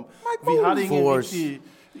med dem. Vi hade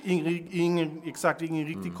ingen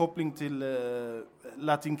riktig koppling till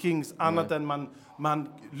Latin Kings annat än man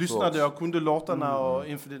lyssnade och kunde låtarna och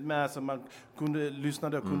Infinite Mass och man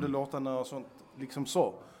lyssnade och kunde låtarna och sånt. Liksom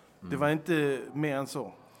så. Det var inte mer än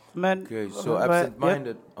så. Men så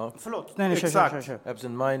Absent-Minded. Ja. Förlåt. Nej, kör.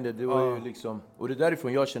 Absent-Minded, det var ju liksom... Och det är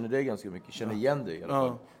därifrån jag känner dig ganska mycket. Känner igen dig i alla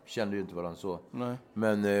fall. Vi kände ju inte varandra så. Nej.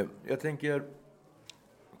 Men jag tänker...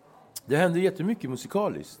 Det hände jättemycket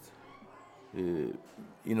musikaliskt.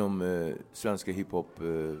 Inom svenska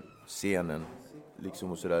hiphop-scenen.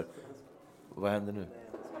 Liksom och sådär. Vad händer nu?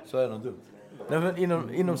 Så är det något dumt. Nej, men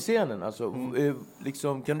inom scenen, alltså...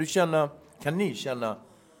 liksom, kan ni känna...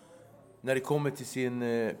 När det kommer till sin...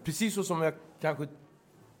 precis så som jag kanske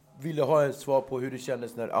ville ha ett svar på hur det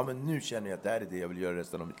kändes när... men nu känner jag att det här är det jag vill göra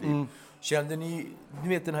resten av mitt liv. Kände ni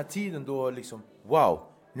vet den här tiden då liksom... Wow,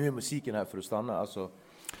 nu är musiken här för att stanna. Alltså,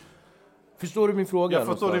 förstår du min fråga? Jag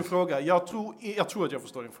förstår din fråga. Jag tror att jag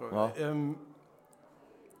förstår din fråga. Ja.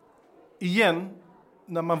 Igen,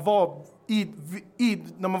 när man var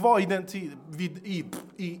i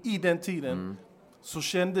den tiden så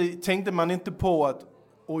tänkte man inte på att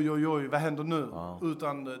oj, vad händer nu?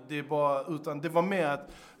 Utan det var mer att,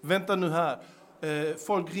 vänta nu här.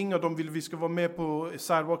 Folk ringer, de vill vi ska vara med på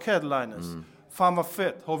Sidewalk Headliners. Fan vad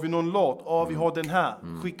fett, har vi någon låt? Vi har den här,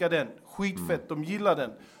 skicka den. Skitfett, de gillar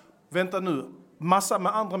den. Vänta nu, massa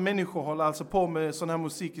med andra människor håller alltså på med sån här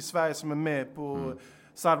musik i Sverige som är med på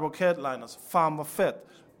Sidewalk Headliners. Fan vad fett.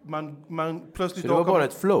 Man plötsligt så det var bara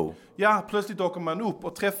ett flow? Ja, plötsligt åker man upp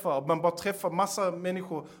och man bara träffar massa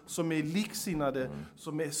människor som är liksinnade,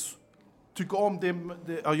 som tycker om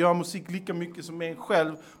att göra musik lika mycket som en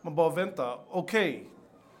själv. Man bara väntar, okej.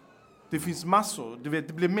 Det finns massor, du vet,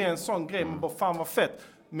 det blir mer en sån grej, man bara fan vad fett.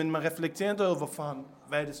 Men man reflekterar inte över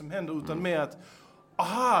vad är det som händer, utan mer att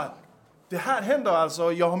det här händer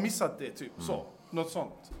alltså, jag har missat det typ, så, något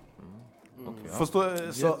sånt. Okay,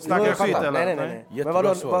 förstår, snackar jag skit eller? Nej. Men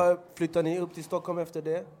vadå, flyttade ni upp till Stockholm efter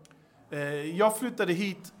det? Jag flyttade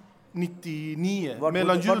hit 99,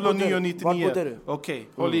 mellan jul och 9 och 99. Var bodde du? Okej,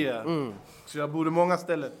 håll i er. Så jag bodde många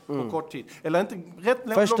ställen på kort tid. Eller inte rätt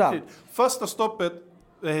lång tid. Första stoppet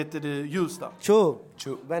heter det Hjulsta. Tjo.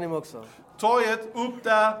 Benim också. Torget, upp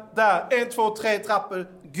där. 1, 2, 3 trappor.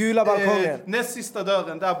 Gula balkongen. Näst sista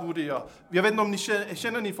dörren, där bodde jag. Jag vet inte om ni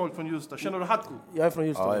känner ni folk från Hjulsta. Känner du Hatko? Jag är från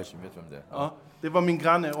Hjulsta. Ja, jag vet vem det är. Ja, det var min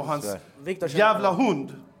granne och hans jävla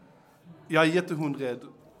hund. Jag är jättehundrädd.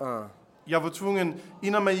 Jag var tvungen,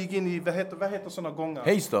 innan man gick in i, vad heter sådana gångar?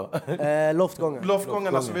 Hejs då?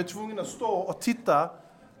 Loftgångarna, så vi var tvungna att stå och titta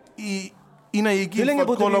innan jag gick in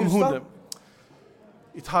för att kolla om hunden.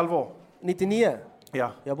 Ett halvår. 99?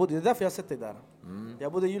 Ja. Det är därför jag sett dig där.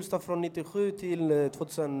 Jag bodde i Hjulsta från 97 till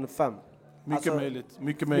 2005. Mycket möjligt.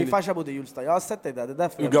 Min farsa bodde i Hjulsta. Jag har sett dig där. Det är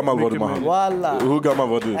därför. Hur gammal var du, man? Hur gammal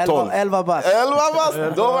var du? 12? 11 bast. 11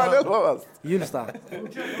 bast! Då var 11 bast. Hjulsta.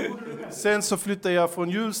 Sen så flyttade jag från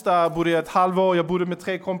Hjulsta, bodde jag ett halvår. Jag bodde med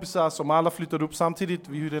 3 kompisar som alla flyttade upp samtidigt.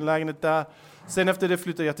 Vi hyrde en lägenhet där. Sen efter det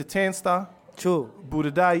flyttade jag till Tensta.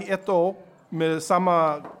 Bodde där i 1 år med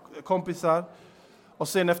samma kompisar. Och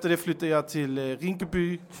sen efter det flyttade jag till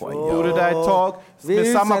Rinkeby. Bodde där ett tag med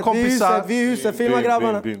samma kompisar. Vi huset, filma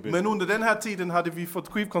grabbarna. Men under den här tiden hade vi fått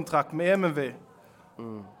skivkontrakt med MNV.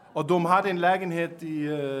 Och de hade en lägenhet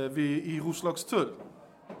i Roslagstull.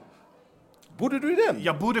 Bodde du i den?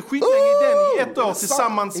 Jag bodde skitlänge i den i 1 år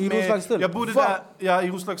tillsammans med... Roslagstull? Jag bodde där, i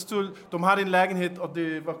Roslagstull. De hade en lägenhet och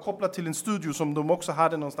det var kopplat till en studio som de också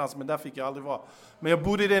hade någonstans, men där fick jag aldrig vara. Men jag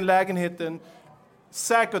bodde i den lägenheten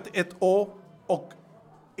säkert 1 år, och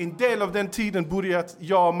en del av den tiden bodde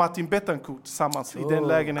jag och Martin Betancourt tillsammans i den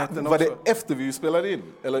lägenheten var också. Var det efter vi spelade in,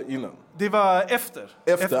 eller innan? Det var efter.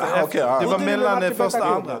 Okay, det var mellan första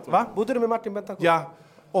och andra. Va? Bodde du med Martin Betancourt? Ja,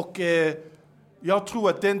 och Jag tror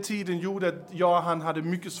att den tiden gjorde att jag och han hade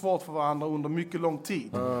mycket svårt för varandra under mycket lång tid.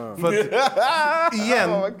 För att,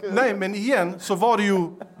 igen så var det ju,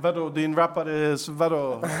 vadå, din rappare,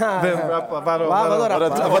 vadå, vem rappar, vadå.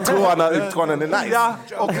 Vad tror han är nice? Ja,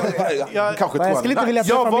 och Jag skulle inte vilja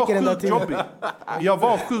träffa mycket den där tiden. Jag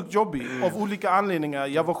var sjukt jobbig av olika anledningar.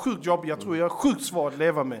 Jag var sjukt jobbig, jag tror jag är sjukt svår att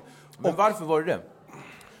leva med. Men varför var det?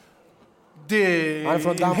 Det Han är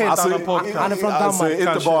från en helt annan podcast. Han är från Danmark.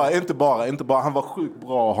 Inte bara. Han var sjukt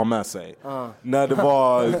bra att ha med sig. När det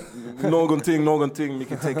var någonting,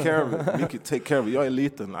 Mickey take care of it. Jag är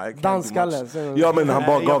liten. Danskallen. Ja, men han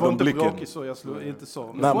bara gav dem blicken. Jag var inte bråkig så, jag slog inte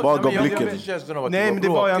så. Nej, han bara gav blicken. Nej, men det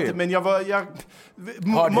var jag inte. Men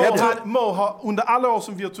Mo har, under alla år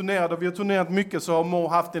som vi har turnerat mycket, så har Mo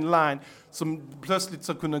haft en line som plötsligt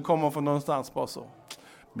så kunde komma från någonstans bara så.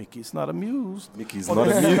 Mickey's not amused.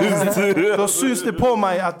 Då syns det på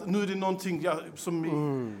mig att nu är det någonting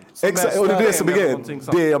som exakt, och det är det som är grejen.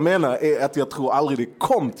 Det jag menar är att jag tror aldrig det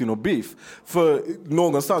kom till någon beef. För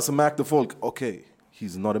någonstans så märkte folk, okej,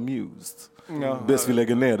 he's not amused. Bäst vi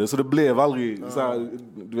lägger ner det. Så det blev aldrig så här,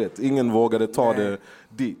 du vet, ingen vågade ta det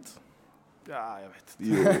dit. Ja, jag vet.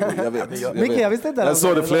 Jag vet. Micke, jag visste inte. Jag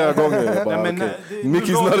såg det flera gånger. Jag bara,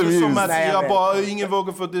 Mickey's not amused. Ingen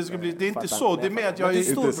vågar för att det ska bli. Det är inte så. Det är mer att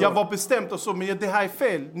jag var bestämt och så. Men det här är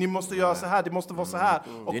fel. Ni måste göra så här. Det måste vara så här.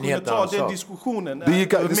 Och kunna ta den diskussionen. Det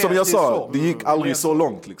gick, som jag sa, det gick aldrig så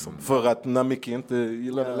långt. Liksom. För att när Mickey inte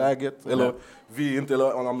gillade läget. Eller vi inte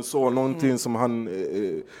såg någonting som han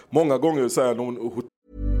många gånger säger.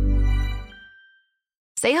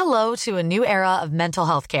 Say hello to a new era of mental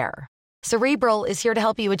health care. Cerebral is here to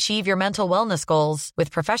help you achieve your mental wellness goals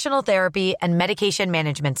with professional therapy and medication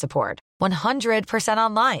management support. 100%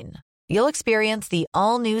 online. You'll experience the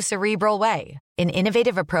all-new Cerebral Way, an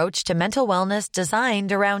innovative approach to mental wellness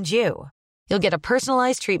designed around you. You'll get a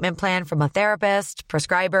personalized treatment plan from a therapist,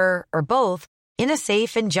 prescriber, or both in a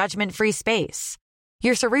safe and judgment-free space.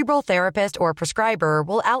 Your Cerebral therapist or prescriber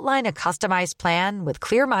will outline a customized plan with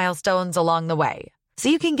clear milestones along the way, so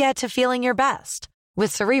you can get to feeling your best.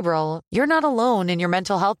 With Cerebral, you're not alone in your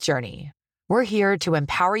mental health journey. We're here to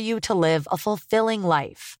empower you to live a fulfilling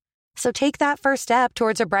life. So take that first step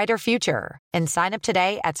towards a brighter future and sign up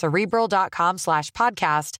today at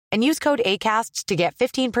Cerebral.com/podcast and use code ACAST to get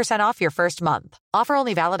 15% off your first month. Offer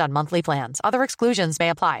only valid on monthly plans. Other exclusions may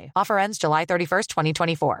apply. Offer ends July 31st,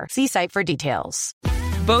 2024. See site for details.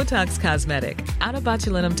 Botox Cosmetic, out of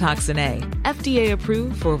botulinum toxin A, FDA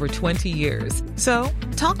approved for over 20 years. So,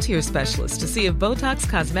 talk to your specialist to see if Botox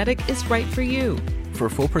Cosmetic is right for you. For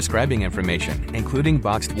full prescribing information, including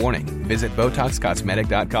boxed warning, visit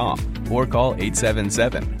BotoxCosmetic.com or call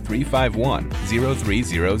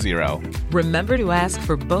 877-351-0300. Remember to ask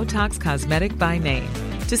for Botox Cosmetic by name.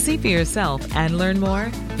 To see for yourself and learn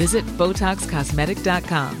more, visit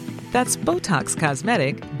BotoxCosmetic.com. That's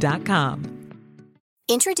BotoxCosmetic.com.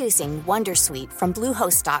 Introducing Wondersuite from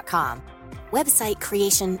Bluehost.com. Website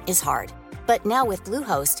creation is hard, but now with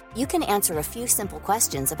Bluehost, you can answer a few simple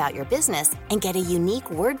questions about your business and get a unique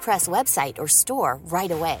WordPress website or store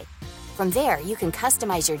right away. From there, you can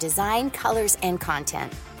customize your design, colors, and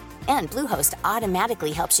content. And Bluehost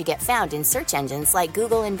automatically helps you get found in search engines like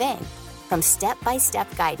Google and Bing. From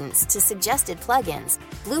step-by-step guidance to suggested plugins,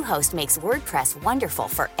 Bluehost makes WordPress wonderful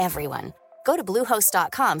for everyone. Go to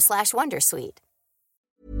bluehost.com/wondersuite.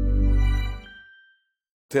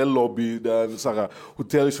 Hotellobby där så här,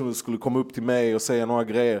 hotelltjänsten skulle komma upp till mig och säga några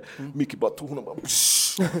grejer. Micke bara tog honom och bara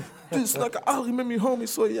du snackar aldrig med min homie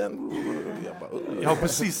så igen. Jag har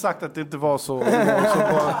precis sagt att det inte var så.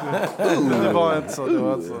 Det var inte så.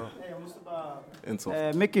 Inte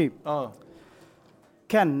så. Mickey.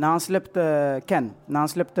 Ken, när han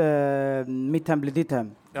släppte Mitt hem blir ditt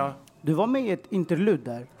hem. Ja. Du var med i ett interlud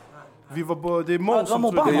där. Vi var på, det är Mo som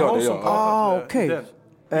tror det. Okej.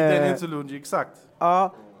 Den interlud, exakt.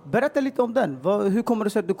 Berätta lite om den. Hur kommer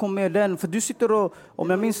det sig att du kom med i den? För du sitter och, om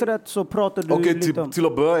jag minns rätt så pratar du lite om... Till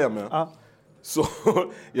att börja med. Så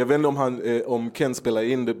jag vet inte om Ken spelar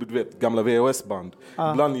in det, du vet, gamla VHS-band.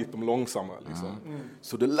 Ibland gick de långsammare liksom.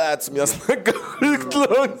 Så det lät som jag snackade sjukt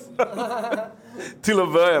långsamt. Till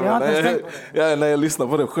att börja med. När jag lyssnar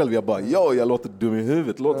på det själv, jag bara, jag låter dum i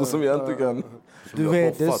huvudet. Låter som jag inte kan... Du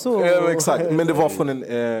vet, det är så... exakt, men det var från en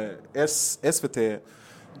SVT...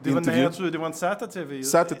 Jag tror det var en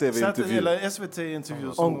ZTV-intervju. Eller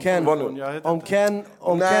SVT-intervju. Om Ken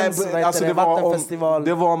Vattenfestival.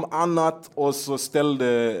 Det var om annat och så ställde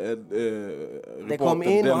det kom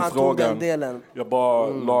in och han tog den delen. Jag bara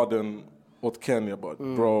la den åt Ken. Jag bara,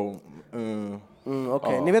 bro...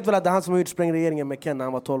 Okej. Ni vet väl att det är han som har gjort Sprängregeringen med Ken när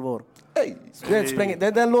han var 12 år? Det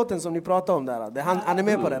är den låten som ni pratar om där. Han är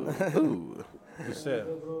med på den. Du ser.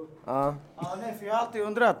 Ja, nej, för jag har alltid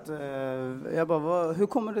undrat. Jag bara, hur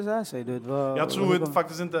kommer det så här sig? Jag tror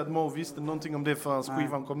faktiskt inte att Mo visste någonting om det förrän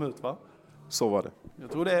skivan kom ut, va? Så var det.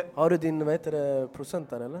 Jag tror det. Har du din, procent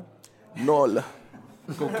där, eller? 0.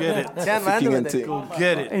 Go get it. Fick ingenting. Go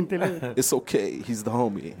get it. It's okay, he's the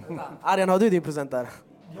homie. Arjan, har du din procent där?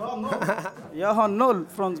 Jag har 0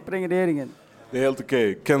 från sprängregeringen. Det är helt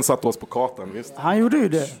okej. Ken satte oss på kartan, visst? Han gjorde ju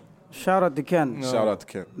det. Shoutout till Ken. Shoutout till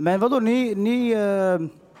Ken. Men vadå, ni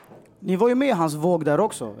var ju med i hans våg där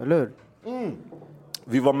också, eller hur?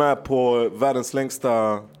 Vi var med på världens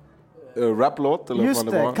längsta raplåt, eller just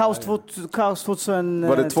vad det, var. Kaos 2000.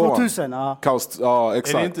 Var det 2000, ja. Kaos, ja,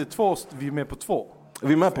 exakt. Är det inte 2? Vi är med på 2.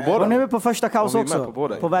 Vi är med på båda. Var ni med på första Kaos Ja, vi är också? med på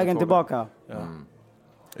båda. På vägen tillbaka. Ja.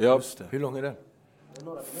 Just det. Hur lång är den?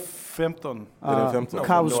 15. Ja. 15.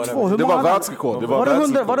 Kaos 2. Det var världsrekord.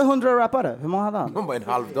 Var det 100 rappare? Hur många hade han? De var en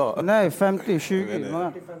halv dag. Nej, 50,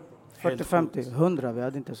 20. 40, 50, 100. Vi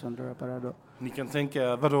hade inte ens 100 rappare då. Ni kan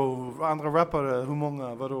tänka, vadå, andra rappare, hur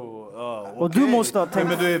många, vadå? Och du måste ha tänkt...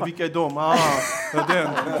 Men du är, vilka är de?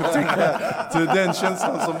 Den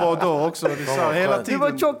känslan som var då också. Det sa hela tiden.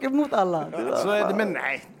 Du var tjock emot alla. Så är det, men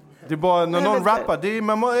nej. Det är bara när någon rappar, det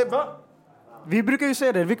är va? Vi brukar ju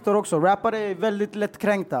säga det, Victor också. Rappare är väldigt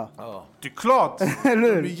lättkränkta. Det är klart. De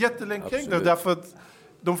är jättelättkränkta därför att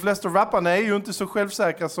de flesta rapparna är ju inte så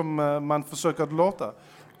självsäkra som man försöker att låta.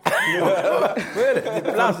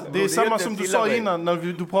 Det är samma som du sa innan när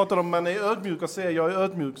du pratade om man är ödmjuk och säger jag är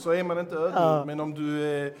ödmjuk, så är man inte ödmjuk. Men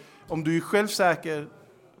om du är självsäker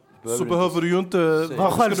så behöver du ju inte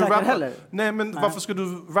vara självsäker heller. Nej, men varför ska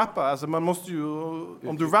du rappa? Alltså man måste ju,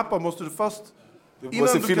 om du rappar måste du först, innan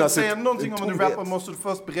du kan säga någonting om du rappar måste du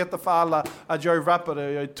först berätta för alla att jag är rappare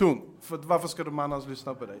och jag är tung. För varför ska de annars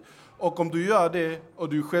lyssna på dig? Och om du gör det och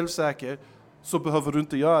du är självsäker så behöver du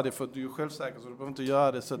inte göra det för att du är självsäker, så du behöver inte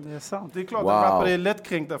göra det. Så det är sant. Det är klart att rappare är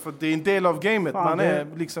lättkränkta för det är en del av gamet. Man är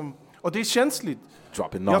liksom, och det är känsligt.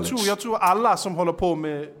 Jag tror alla som håller på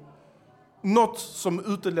med något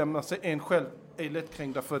som utelämnar sig en själv är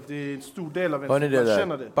lättkränkta för att det är en stor del av en. Man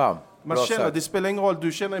känner det. Bam. Man känner, det spelar ingen roll.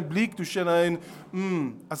 Du känner en blick, du känner en...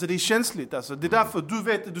 Alltså det är känsligt. Alltså. Det är därför du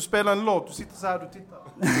vet, du spelar en låt, du sitter så här, du tittar.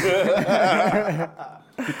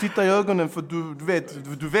 Du tittar i ögonen för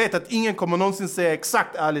du vet att ingen kommer någonsin säga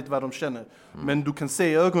exakt ärligt vad de känner. Men du kan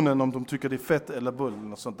se i ögonen om de tycker det är fett eller bull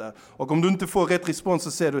eller sånt där. Och om du inte får rätt respons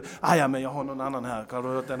så säger du, ja men jag har någon annan här. Kan du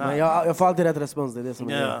höra den här? Men jag får alltid rätt respons, det är det som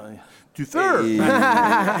är tyvärr.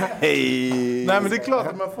 Hej. Nej men det är klart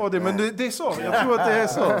att man får det, men det är så. Jag tror att det är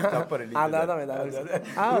så. Han dödar mig där.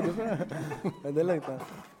 Det är lugnt.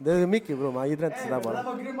 Det är mycket bro, man gör rätt sådär bara. Det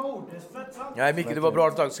var grymma ord. Nej Micke, det var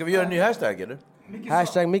bra tag. Ska vi göra en ny hashtag eller?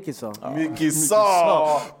 Hashtag Micke sa. Micke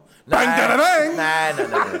sa. Nej.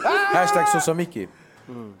 Hashtag så som Micke.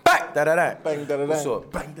 Och så.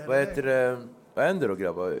 Vad heter det? Vad händer då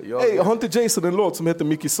grabbar? Har inte Jason en låt som heter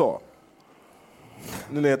Micke sa?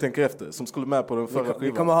 Nu när jag tänker efter, som skulle med på den förra skivan.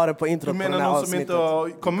 Vi kommer ha det på intro. Du menar någon som inte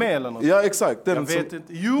kom med eller något? Ja, exakt. Den jag vet som...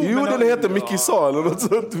 inte. Jo den heter Micke sa eller något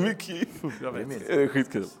sånt. Micke. Jag vet inte. Det är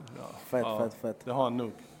skitkul. Fett. Det har han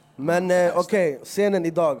nog. Men okej, scenen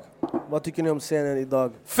idag. Vad tycker ni om scenen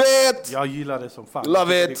idag? Fett! Jag gillar det som fan. Love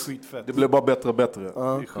det är it! skitfett. Det blir bara bättre och bättre.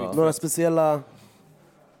 Några speciella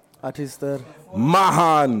artister?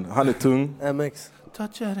 Mahan! Han är tung. MX.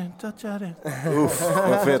 Toucha den. Uff,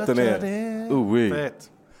 vad fet den är.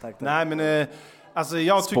 Fett. Tack. Nej men alltså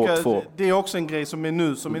jag tycker Sport 2. det är också en grej som är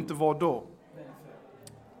nu som inte var då.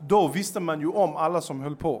 Då visste man ju om alla som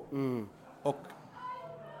höll på. Och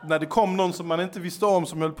när det kom någon som man inte visste om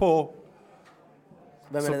som höll på,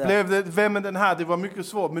 så blev det, vem är den här? Det var mycket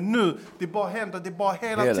svårt. Men nu, det bara händer, det bara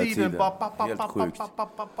hela tiden. Bara, Helt sjukt.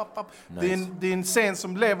 Det är en scen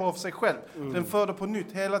som lever av sig själv. Den föder på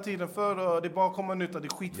nytt, hela tiden föder, det bara kommer nytt och det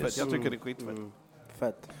är skitfett. Yes. Jag tycker det är skitfett.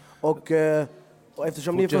 Fett. Och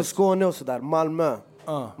eftersom ni är från Skåne och sådär,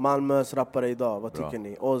 Malmös rappare idag, vad tycker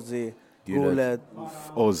ni? Ozzy, Gulet.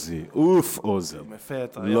 Ozzy. Ozzy. De är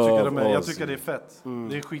feta. Jag tycker det är fett.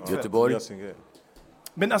 Det är skitfett. Göteborg.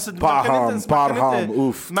 Men alltså, man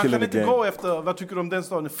kan inte gå efter vad tycker du om den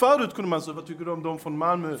staden. Förut kunde man säga vad tycker du om dem från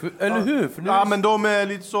Malmö. Eller hur? För ja, men de är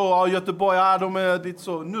lite så, Göteborg, ja, de är lite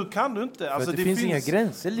så. Nu kan du inte. Alltså, det finns inga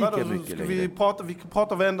gränser lika mycket längre. Vi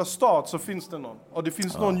pratar varenda stad så finns det någon. Och det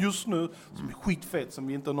finns någon just nu som är skitfett som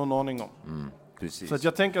vi inte har någon aning om. Precis. Så att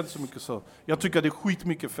jag tänker inte så mycket så. Jag tycker det är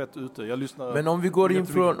skitmycket fett ute. Jag lyssnar. Men om vi går in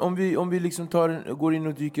från, om vi liksom går in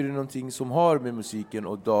och dyker i någonting som har med musiken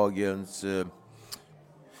och dagens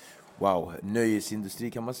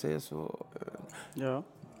nöjesindustri kan man säga så. Ja.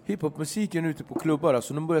 Hiphopmusiken ute på klubbar,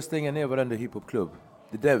 alltså de börjar stänga ner varenda hiphopklubb.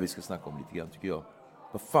 Det är det vi ska snacka om lite grann tycker jag.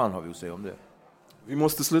 Vad fan har vi att säga om det? Vi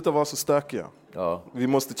måste sluta vara så stökiga. Ja. Vi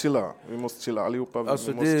måste chilla allihopa. Vi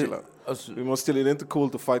måste chilla. Vi måste chilla. Det är inte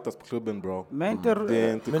coolt att fightas på klubben, bro. Men inte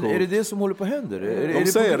är det som håller på att hända? De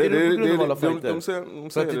säger det.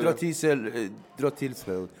 För att det drar till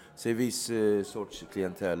sig viss sorts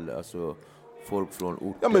klientell, alltså folk från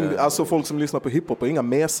orten. Ja, men alltså folk som lyssnar på hiphop är inga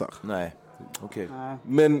mesar. Nej, okej.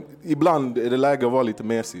 Men ibland är det läge att vara lite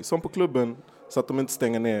mesig. Som på klubben, så att de inte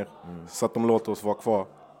stänger ner. Så att de låter oss vara kvar.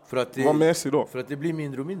 Var mesig då. För att det blir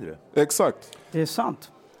mindre och mindre. Exakt. Det är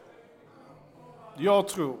sant. Jag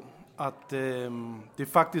tror att det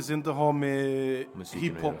faktiskt inte har med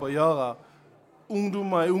hiphop att göra.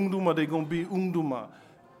 Ungdomar är ungdomar, det kommer bli ungdomar.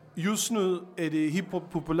 Just nu är det hiphop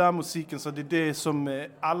populärmusiken, så det är det som det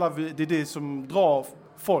är det som drar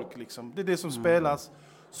folk liksom. Det är det som spelas.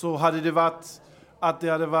 Så hade det varit att det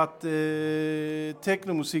hade varit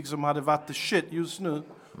technomusik som hade varit the shit just nu,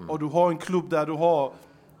 och du har en klubb där du har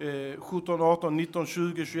 17, 18, 19,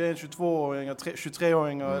 20, 21, 22-åringar,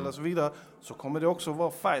 23-åringar eller så vidare, så kommer det också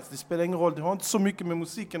vara fights. Det spelar ingen roll, det har inte så mycket med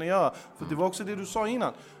musiken att göra. För det var också det du sa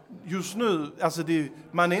innan. Just nu, alltså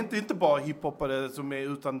man är inte bara hiphopare som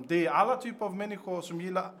är, utan det är alla typer av människor som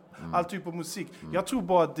gillar all typ av musik. Jag tror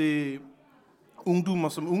bara att det är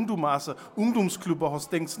ungdomar, alltså ungdomsklubbar har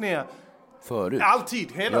stängts ner. Förut.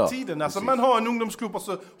 Alltid, hela tiden. Alltså man har en ungdomsklubb och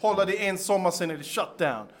så håller det en sommar, sen är det shut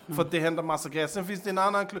down. För att det händer massa grejer. Sen finns det en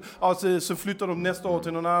annan klubb, alltså, så flyttar de nästa år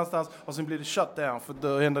till någon annanstans och sen blir det shut down, för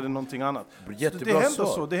då händer det någonting annat.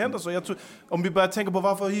 Det händer så. Jag tror, om vi börjar tänka på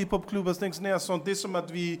varför hiphopklubbar stängs ner sånt, det är som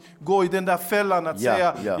att vi går i den där fällan att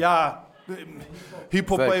säga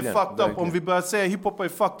hiphop är fucked up. Om vi börjar säga hiphop är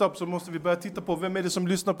fucked up, så måste vi börja titta på vem är det som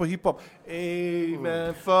lyssnar på hiphop.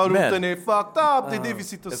 Men förorten är fucked up. Det är det vi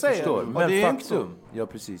sitter och säger. Förstår. Och men det är faktum, ja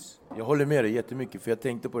precis. Jag håller med dig jättemycket, för jag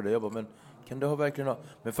tänkte på det. Jag bara, men kan det ha verkligen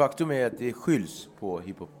men faktum är att det skylls på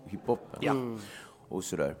hiphopen. Ja. Och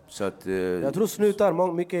sådär. Så att, jag tror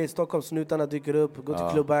snutar, mycket i Stockholm, snutarna dyker upp, går till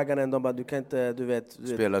klubbägaren, de bara, du kan inte, du vet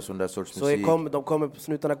spela sån där sorts så musik.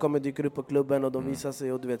 Snutarna dyker upp på klubben och de visar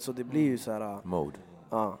sig, och du vet, så det blir ju så här mode.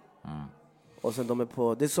 Ja. Och sen de är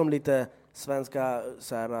på, det är som lite svenska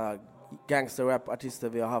så här gangster-rap-artister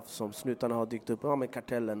vi har haft, som snutarna har dykt upp, med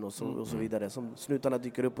Kartellen och så vidare, som snutarna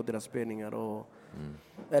dyker upp på deras spelningar och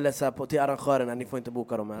eller så här till arrangörerna, ni får inte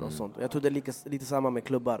boka dem här och sånt. Jag tror det är lite samma med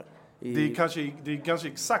klubbar. Det är kanske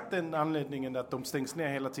exakt den anledningen att de stängs ner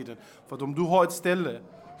hela tiden. För att om du har ett ställe,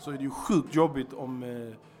 så är det ju sjukt jobbigt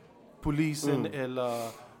om polisen eller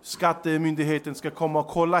skattemyndigheten ska komma och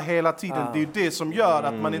kolla hela tiden. Det är ju det som gör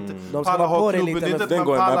att man inte pallar ha klubben. Det är inte att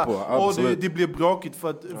man pallar. Och det blir bråkigt, för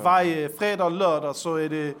att varje fredag och lördag så är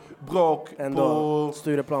det bråk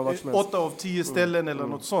på 8 av 10 ställen eller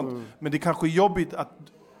något sånt. Men det kanske är jobbigt att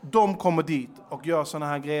de kommer dit och gör såna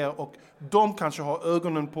här grejer, och de kanske har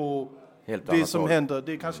ögonen på det som händer.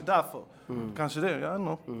 Det är kanske därför. Kanske det, jag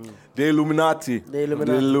vet inte. Det är Illuminati. Det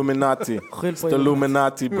är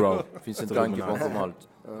Illuminati, bro. Det finns en tanke bakom allt.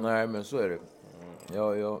 Nej, men så är det.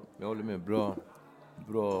 Jag håller med.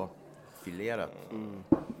 Bra filerat.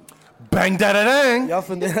 Bang, da, da, dang! Jag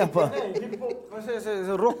funderar på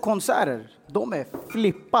rockkonserter, de är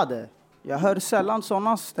flippade. Jag hör sällan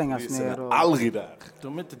sådana stängas ner. Aldrig där.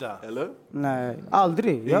 De är inte där. Eller? Nej,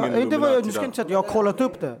 aldrig. Du ska inte säga att jag har kollat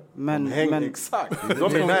upp det. Men exakt.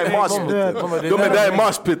 De är där i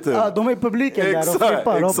marspitten. Ja, de är i publiken där och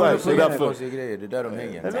flippar. Exakt. Det är där de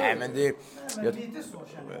hänger. Nej, men det lite så,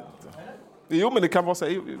 känner jag. Jo, men det kan vara så.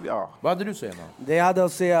 Ja. Vad hade du sagt? Det jag hade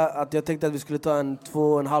att säga att jag tänkte att vi skulle ta en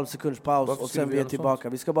 2,5 sekunds paus. Varför och sen vi är tillbaka.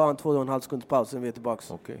 Vi ska bara ha en 2,5 sekunds paus, sen vi är tillbaka.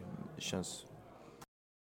 Okej, det känns...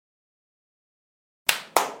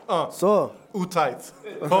 Så. Otajt.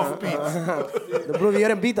 Offbeat. Då bror, vi gör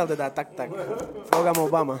en bit av det där. Tack. Fråga med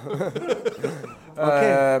Obama.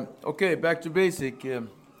 Okej, back to basic.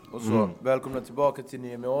 Och så, välkomna tillbaka till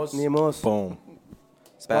Ni är med oss. Boom.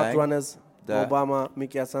 Spotrunnaz, Obama,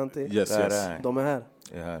 Miki Asante. Yes. De är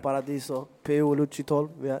här. Paradiso, P.O. Lucci 12.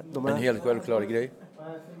 De är en helt självklar grej.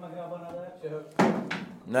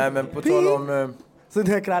 Nej, men på tal om... Så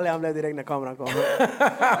det krallig han blev direkt när kameran kom.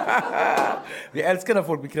 Vi älskar när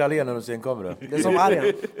folk blir kralliga när de ser en kamera. Det är som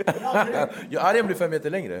Arjan. Arjan blir 5 meter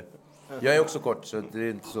längre. Jag är också kort, så det är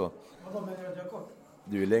inte så.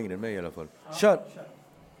 Du är längre än mig i alla fall. Kör.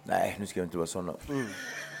 Nej, nu ska jag inte vara såna.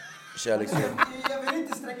 kärleksord. Jag vill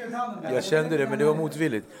inte sträcka ut handen. Jag kände det, men det var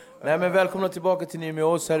motvilligt. Nej, men välkomna tillbaka till Ni med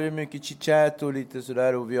oss. Här är det mycket chit-chat och lite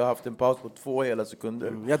sådär. Och vi har haft en paus på 2 hela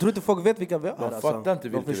sekunder. Jag tror inte folk vet vilka vi har. De fattar inte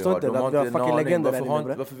vilka vi har. De har inte en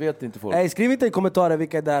aning. Varför vet inte folk? Nej, skriv inte i kommentarer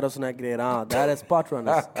vilka är där och såna här grejer. Det här är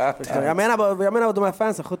Spotrunnaz. Jag menar att de här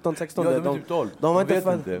fansen 17-16. Ja, de är typ 12. De var inte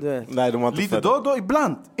inte. Nej, de var inte lite då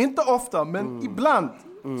ibland. Inte ofta, men ibland.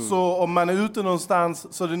 Så om man är ute någonstans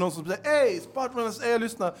så är det någon som säger hey, Spotrunnaz, jag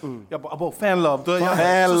lyssnar. Jag bara, fanlove. Så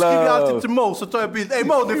skriver jag alltid till Mo, så tar jag bild. Hey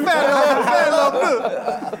Mo, det är fanlove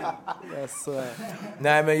nu! Yes,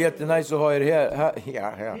 nej, men jättenice att ha er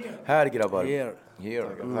här grabbar. Here.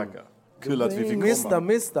 Tackar. Kul att vi fick komma.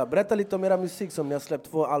 Mista. Berätta lite om era musik som ni har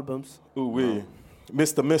släppt 2 albums. Oui.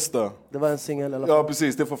 Mr. Det var en singel eller? Ja,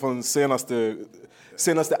 precis. Det var från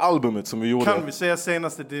senaste albumet som vi gjorde. Kan vi säga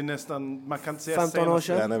senaste? Det är nästan, man kan inte säga 15 år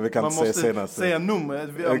sedan. Ja, nej, vi kan man inte måste säga senaste. Säga nummer.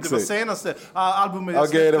 Det var senaste albumet.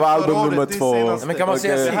 Okej, det var album nummer 2. Men kan man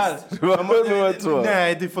säga det här? nummer 2.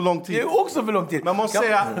 Nej, det är för lång tid. Det är också för lång tid. Man måste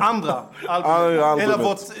säga andra albumet. Eller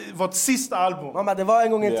vårt sista album. Mamma, det var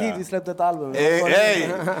en gång i tid vi släppte ett album. Hey,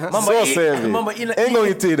 så säger vi. En gång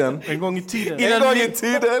i tiden. En gång i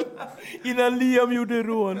tiden. Innan Liam gjorde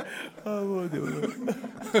rån.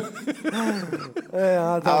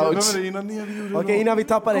 Okej, innan vi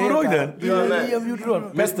tappar det helt. Kommer du ihåg den? Liam gjorde rån.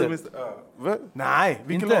 Mäster. Nej,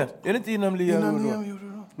 vilken Inte? låt? Är det inte innan Liam gjorde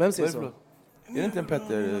rån? Vem säger så? Är det inte en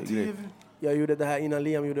Petter-grej? Jag gjorde det här innan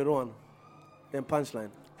Liam gjorde rån. Det är en punchline.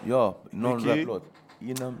 Ja, någon raplåt.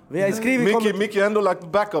 Vi har skrivit Micke har ändå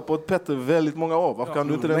lagt backup på Petter väldigt många år. Varför kan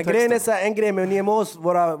du inte den men texten? grejen är så här, en grej med Ni är med oss,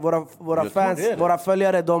 våra fans, våra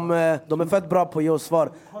följare, de är fett bra på att ge oss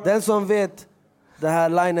svar. Den som vet det här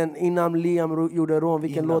linen innan Liam gjorde rån,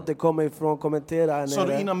 vilken låt det kommer ifrån, kommentera här nere. Så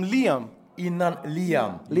du innan Liam? Innan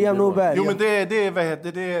Liam. Liam Norberg. Jo, men det är vad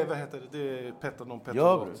heter det? Petter, någon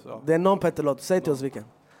Petter-låt. Ja. Det är någon Petter-låt. Säg till oss vilken.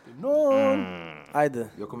 Ajde.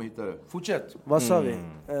 Jag kommer hitta det. Fortsätt. Vad sa vi?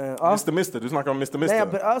 Mr. Du snackar om Mr.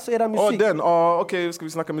 Nej, alltså era musik. Den. Okej, ska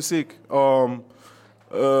vi snacka musik?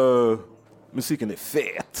 Musiken är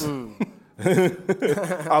fet.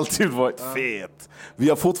 Alltid varit fet. Vi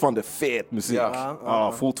har fortfarande fet musik.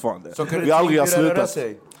 Fortfarande. Vi har aldrig slutat.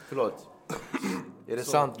 Förlåt. Är det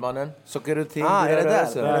sant, mannen? Saker och ting är det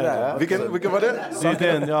där? Vilken var det? Det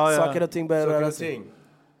är den, ja. Saker och ting börjar röra sig.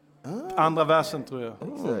 Andra versen tror jag.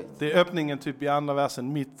 Det är öppningen typ i andra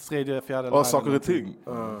versen, mitt tredje, fjärde. Saker och ting.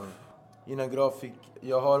 Innan grafik.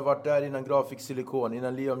 Jag har varit där innan grafik silikon,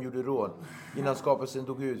 innan Liam gjorde rån, innan skapelsen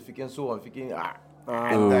dog ut, fick en son, fick in...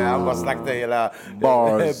 Han bara slaktade hela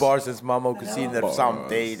Barsens mamma och kusiner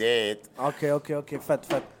samtidigt. Okej,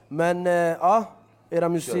 fett. Men era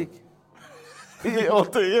musik.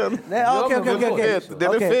 Återigen. Nej, okej.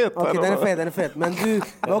 Den är fet. Men du,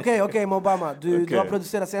 okej, Obama. Du har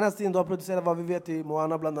producerat senaste tiden, du har producerat vad vi vet i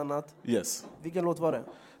Moana bland annat. Yes. Vilken låt var det?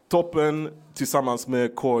 Toppen tillsammans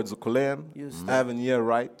med Chords och Colleen. Även Yeah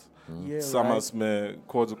Right. Tillsammans med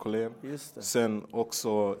Chords och Colleen. Sen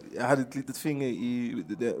också, jag hade ett litet finger i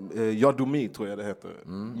Yadomi tror jag det heter.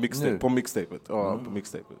 På mixtapet. Ja, på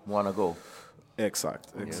mixtapet. Wanna go. Exakt.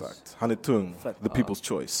 Han är tung. The People's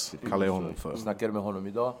Choice kallar jag honom för. Jag snackade med honom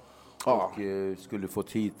idag och skulle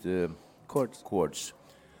fått hit Chords. Chords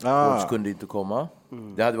kunde inte komma.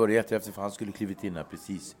 Det hade varit jättehäftigt för han skulle klivit in här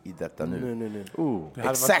precis i detta nu.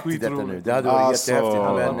 Exakt i detta nu. Det hade varit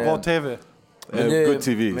jättehäftigt. Bra TV. Good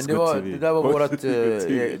TV. Men det där var vårat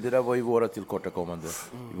det där var ju våra tillkortakommande.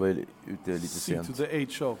 Vi var ute lite sent. To the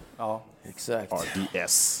 8 show. Ja, exakt.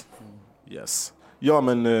 RDS. Yes. Ja,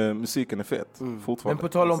 men musiken är fet fortfarande. Men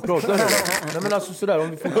på tal om proddare. Nej, men alltså sådär,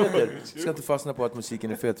 om vi fortsätter. Ska inte fastna på att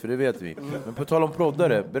musiken är fet, för det vet vi. Men på tal om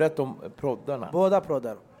proddare, berätta om proddarna. Båda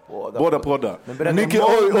proddar.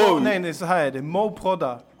 Nej, så här är det. Mo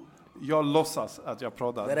proddar. Jag låtsas att jag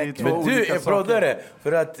proddar. Men du är proddare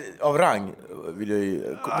för att av rang vill jag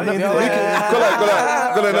ju... Kolla.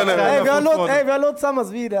 Vi har låt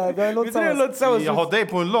tillsammans vidare. Jag har dig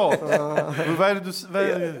på en låt. Vad är det du...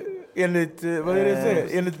 Enligt, vad är det du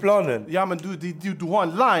säger? Enligt planen? Ja, men du har en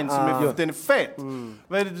line som är, den är fet.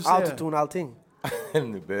 Vad är det du säger? Autotune, allting.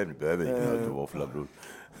 Nu behöver inte inte våffla, bror.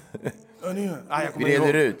 Vi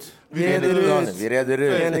reder ut. Vi reder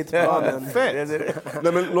ut.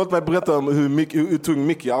 Nej, men låt mig berätta om hur tung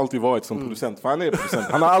Micke har alltid varit som producent. För han är producent.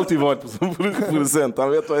 Han har alltid varit som producent.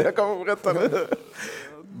 Han vet vad jag kan berätta det.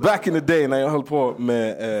 Back in the day när jag höll på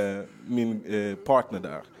med min partner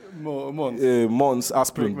där. Måns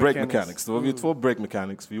Aspling, Break Mechanics. Då var vi 2 Break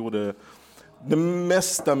Mechanics. Vi gjorde det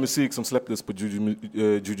mesta musik som släpptes på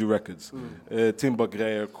Juju Records.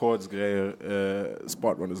 Timber-grejer, Chords-grejer,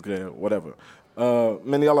 Spotrunnaz-grejer, whatever.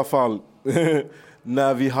 Men i alla fall,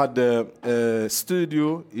 när vi hade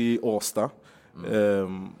studio i Årsta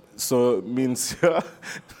så minns jag...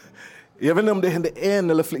 Jag vet inte om det hände en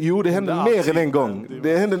eller fler. Jo, det hände mer än en gång.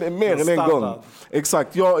 Det hände mer än en gång.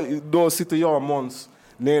 Exakt. Då sitter jag och Måns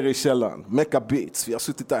nere i källaren. Mecca Beats. Vi har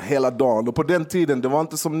suttit där hela dagen. Och på den tiden, det var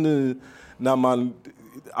inte som nu när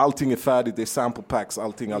allting är färdigt. Det är sample packs,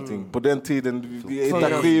 allting. På den tiden, vi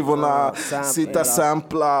hittar skivorna, sitta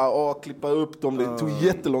sampla och klippa upp dem. Det tog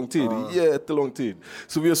jättelång tid.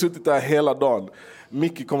 Så vi har suttit där hela dagen.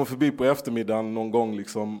 Micke kommer förbi på eftermiddagen någon gång.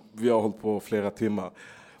 Liksom. Vi har hållit på flera timmar.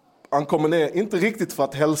 Han kommer ner, inte riktigt för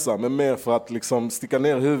att hälsa, men mer för att liksom sticka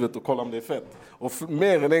ner huvudet och kolla om det är fett. Och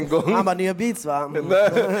mer än en gång... Han bara, nya beats va? Nej,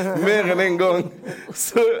 mer än en gång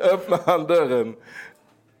så öppnar han dörren.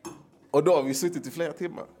 Och då har vi suttit i flera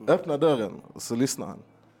timmar. Öppnar dörren och så lyssnar han.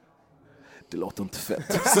 Det låter inte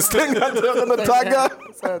fett. Så stänger han dörren och taggar.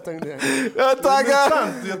 Jag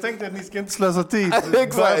taggar. Jag tänkte att ni ska inte slösa tid.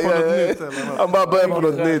 Exakt. Han bara börjar på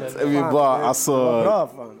något nytt. Vi bara, alltså...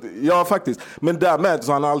 Ja, faktiskt. Men därmed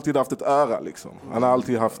så han har alltid haft ett öra liksom. Han har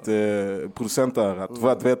alltid haft producentörat för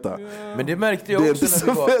att veta. Men det märkte jag också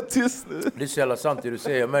när vi var... Det är så jävla sant det du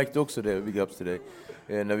säger. Jag märkte också det, big ups till dig.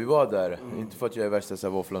 När vi var där, inte för att jag är värsta så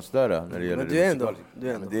här våfflansdörra när det gäller. Men du är ändå.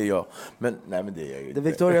 Men det är jag. Men nej, men det är jag ju. The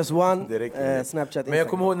Victorious One, Snapchat. Men jag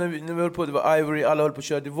kommer ihåg när vi höll på, det var Ivory, alla höll på att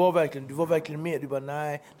köra. Du var verkligen med. Du bara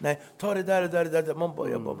nej, ta det där. Man bara,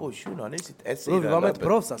 jag bara, tjuna, han är sitt esse. Vi var med ett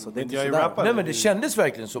proffs alltså. Det är nej, men det kändes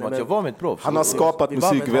verkligen som att jag var med ett proffs. Han har skapat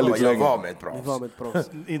musik väldigt länge. Jag var med ett proffs.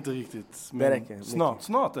 Inte riktigt. Men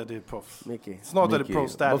snart är det proffs. Micke. Snart är det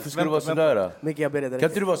proffs. Varför skulle du vara sådär då? Micke, jag ber dig. Kan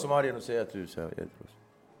inte du vara som Arjen och säga att du är ett proffs?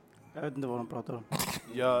 Jag vet inte vad de pratar om.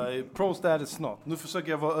 Pros där är snart. Nu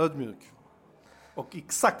försöker jag vara ödmjuk. Och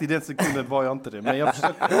exakt i den sekunden var jag inte det. Men jag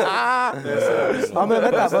försöker... Ja, men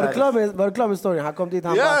vänta, var du klar med storyn? Han kom dit,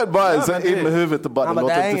 han bara in med huvudet och bara, det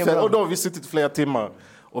låter inte fett. Och då har vi suttit flera timmar.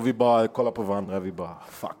 Och vi bara kollar på varandra, vi bara,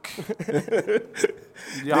 fuck.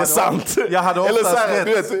 Det är sant. Jag hade oftast rätt.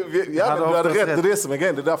 Du hade rätt, det är som en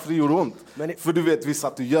grej, det är därför det gjorde ont. För du vet, vi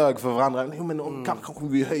satt och ljög för varandra. Nej, men kanske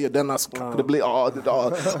vi höjer denna, så kanske det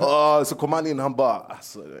blir, så kom han in, han bara,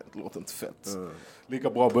 alltså, det låter inte fett. Lika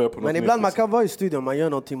bra att börja på något. Men ibland man kan vara i studion, man gör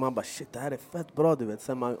någonting, man bara, shit, det här är fett bra, du vet.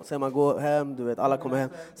 Sen man går hem, du vet, alla kommer hem.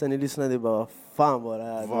 Sen ni lyssnar, det bara, fan vad det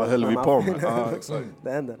är. Vad höll vi på med? Exakt.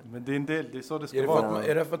 Det händer. Men det är en del, det är så det ska vara.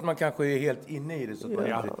 Är det för att man kanske är helt inne i det? Så att man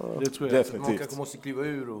det tror jag. Definitivt. Man kanske måste kliva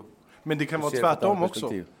ur. Men det kan vara tvärtom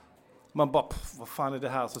också. Man bara, vad fan är det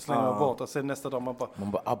här? Så slänger man bort. Och sen nästa dag man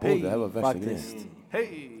bara, det här var värsta grejen.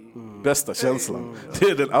 Hej! Bästa känslan. Det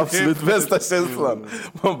är den absolut bästa känslan.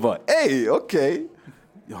 Man bara, okej.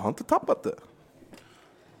 Jag har inte tappat det.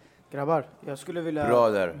 Grabbar, jag skulle vilja byta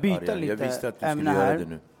Arjan. lite jag visste att du ämne skulle här. göra det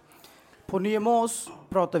nu. På Niemos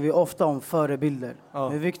pratar vi ofta om förebilder.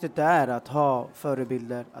 Hur viktigt det är att ha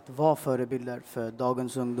förebilder, att vara förebilder för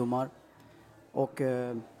dagens ungdomar. Och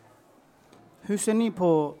hur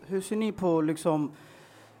ser ni på liksom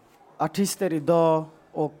artister idag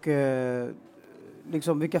och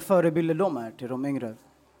liksom vilka förebilder de är till de yngre?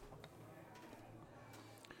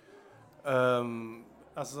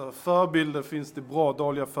 Alltså förebilder finns det bra,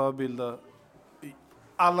 dåliga förebilder i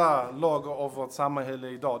alla lager av vårt samhälle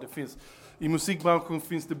idag. I musikbranschen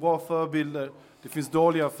finns det bra förebilder, det finns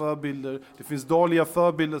dåliga förebilder, det finns dåliga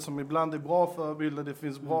förebilder som ibland är bra förebilder, det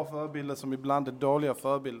finns bra förebilder som ibland är dåliga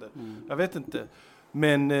förebilder. Jag vet inte,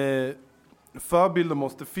 men förebilder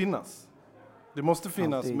måste finnas. Det måste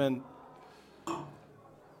finnas, alltid. Men...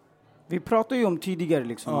 Vi pratade ju om tidigare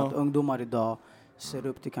liksom, att ungdomar idag ser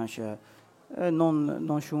upp till kanske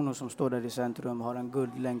någon shuno som står där i centrum, har en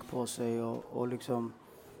guldlänk på sig och liksom,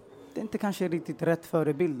 det är inte kanske riktigt rätt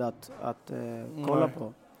förebild att kolla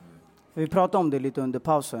på. För vi pratade om det lite under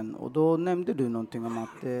pausen och då nämnde du någonting om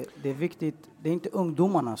att det är viktigt, det är inte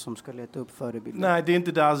ungdomarna som ska leta upp förebilder. Nej, det är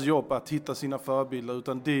inte deras jobb att hitta sina förebilder,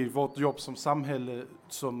 utan det är vårt jobb som samhälle,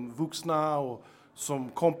 som vuxna och som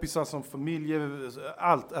kompisar, som familj,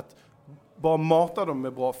 allt, att bara mata dem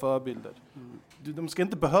med bra förebilder. De ska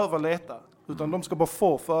inte behöva leta, utan de ska bara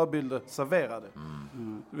få förebilder serverade.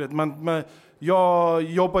 Du vet, jag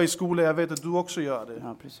jobbar i skolan, jag vet att du också gör det.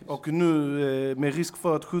 Ja, precis. Och nu med risk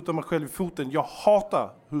för att skjuta mig själv i foten, jag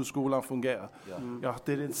hatar hur skolan fungerar.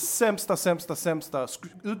 Det är den sämsta.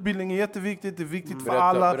 Utbildning är jätteviktigt, det är viktigt för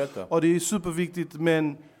alla. Och det är superviktigt,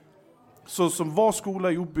 men så som vår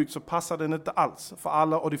skola är uppbyggd så passar den inte alls för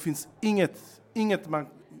alla. Och det finns inget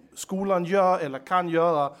skolan gör eller kan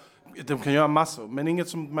göra. De kan göra massor, men inget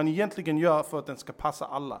som man egentligen gör för att den ska passa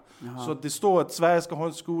alla. Jaha. Så det står att Sverige ska ha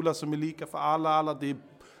en skola som är lika för alla. Det är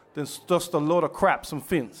den största load of crap som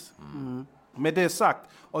finns. Med det sagt,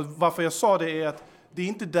 och varför jag sa det är att det är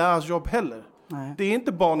inte deras jobb heller. Nej. Det är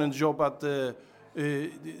inte barnens jobb att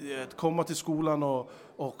komma till skolan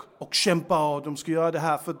och kämpa och de ska göra det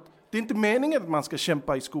här. För det är inte meningen att man ska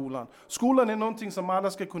kämpa i skolan. Skolan är någonting som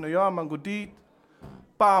alla ska kunna göra. Man går dit,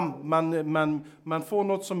 bam, man får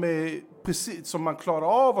något som är precis som man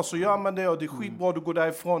klarar av och så gör man det och det är skitbra. Du går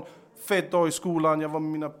därifrån, fett dag i skolan, jag var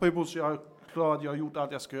med mina pebbles, jag har gjort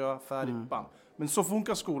allt jag ska göra, färdigt, bam. Men så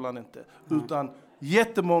funkar skolan inte. Utan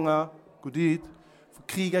jättemånga går dit, får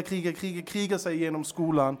kriga sig igenom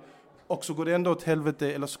skolan. Och så går det ändå åt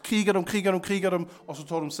helvete. Eller så krigar de och så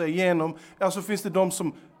tar de sig igenom. Eller så finns det de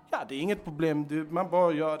som, det är inget problem. Man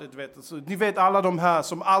bara gör det, du vet. Alltså, ni vet alla de här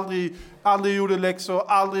som aldrig gjorde läxor,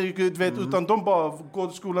 utan de bara går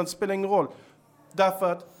till skolan, det spelar ingen roll.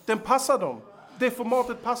 Därför att den passar dem. Det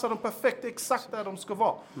formatet passar dem perfekt, exakt där de ska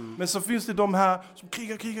vara. Men så finns det de här som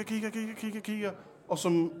krigar och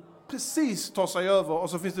som precis tar sig över. Och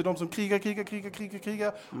så finns det de som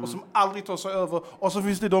krigar och som aldrig tar sig över. Och så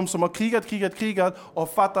finns det de som har krigat och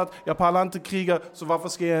fattat, jag pallar inte kriga, så varför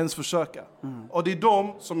ska jag ens försöka? Och det är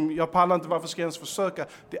de som, jag pallar inte, varför ska jag ens försöka?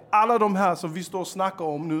 Det är alla de här som vi står och snackar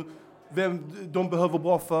om nu. De behöver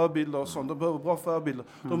bra förebilder och sånt.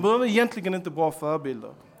 De behöver egentligen inte bra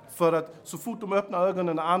förebilder. För att så fort de öppnar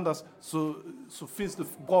ögonen och andas så finns det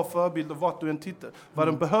bra förebilder vart du än tittar. Vad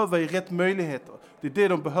de behöver är rätt möjligheter. Det är det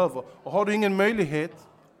de behöver. Och har du ingen möjlighet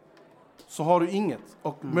så har du inget.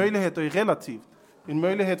 Och möjligheter är relativt. En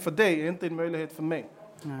möjlighet för dig är inte en möjlighet för mig.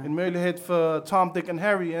 En möjlighet för Tom, Dick and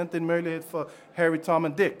Harry är inte en möjlighet för Harry, Tom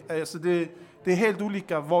and Dick. Alltså det är helt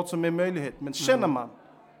olika vad som är möjlighet. Men känner man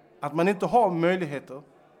att man inte har möjligheter,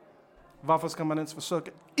 varför ska man ens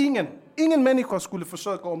försöka? Ingen människa skulle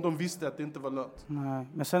försöka om de visste att det inte var lönt. Nej.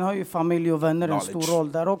 Men sen har ju familj och vänner en stor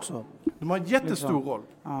roll där också. De har en jättestor roll.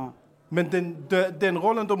 Men den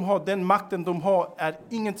rollen de har, den makten de har är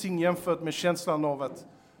ingenting jämfört med känslan av att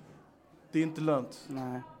det är inte lönt.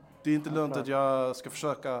 Nej. Det är inte lönt att jag ska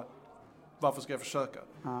försöka. Varför ska jag försöka?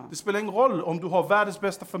 Det spelar ingen roll om du har världens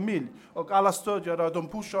bästa familj och alla stödjer dig, de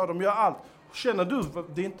pushar, de gör allt. Känner du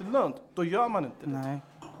att det är inte lönt, då gör man inte det. Nej.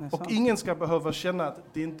 Och ingen ska behöva känna att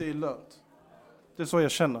det inte är lönt. Det är så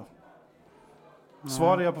jag känner.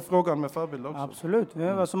 Svarar jag på frågan med förebilder också? Absolut.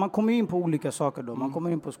 Alltså man kommer in på olika saker då. Man kommer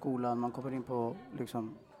in på skolan, man kommer in på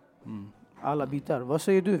liksom, alla bitar. Vad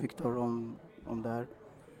säger du, Viktor, om det här?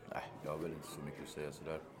 Nej, jag har väl inte så mycket att säga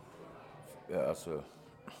sådär.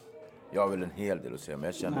 Jag har väl en hel del att säga, men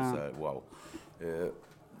jag känner så här, wow.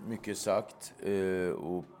 Mycket sagt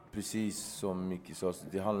och precis som Micke sa,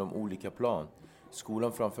 det handlar om olika plan.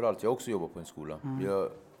 Skolan framförallt, jag har också jobbat på en skola. Jag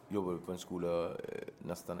jobbade på en skola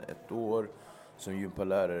nästan 1 år som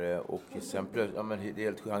gympalärare och exempel, det är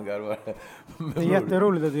helt hangarvar. Det är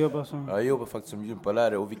jätteroligt att du jobbar som. Ja, jag jobbar faktiskt som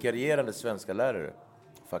gympalärare och vikarierande svenska lärare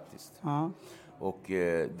faktiskt. Och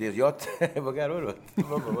det jag vad garvar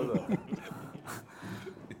du?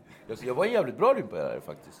 Jag var en jävligt bra gympalärare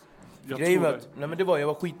faktiskt. Jag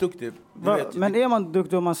var skitduktig. Men är man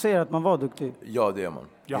duktig om man säger att man var duktig? Ja, det är man.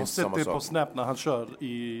 Jag har sett det på Snap när han kör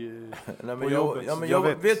i jobbet. Jag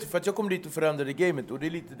vet, för att jag kom dit och förändrade gamet och det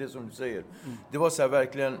är lite det som du säger. Det var så här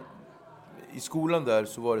verkligen, i skolan där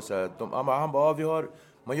så var det så här att han bara,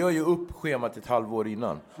 man gör ju upp schemat ett halvår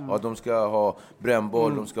innan. Ja, de ska ha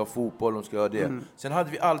brännboll, de ska ha fotboll, de ska ha det. Sen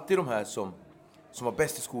hade vi alltid de här som var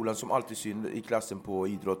bäst i skolan, som alltid syntes i klassen på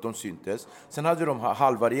idrott, de syntes. Sen hade vi de här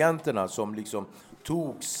halvvarianterna som liksom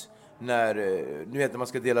togs när, nu vet när man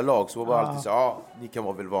ska dela lag, så var alltid så ni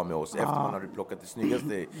kan väl vara med oss efter man hade plockat det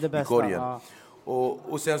snyggaste i korgen.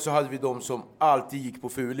 Och sen så hade vi de som alltid gick på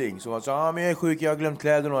fuling, som var så men jag är sjuk, jag har glömt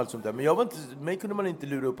kläderna och allt sånt där. Men jag var inte, mig kunde man inte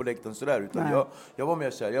lura upp på läktaren sådär, utan jag var mer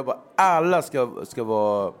så här, jag bara, alla ska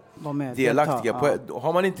vara delaktiga.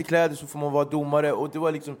 Har man inte kläder så får man vara domare, och det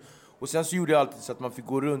var liksom. Och sen så gjorde jag alltid så att man fick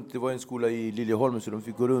gå runt, det var en skola i Liljeholmen så de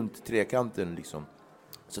fick gå runt trekanten liksom.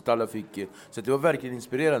 Så att alla fick, så att det var verkligen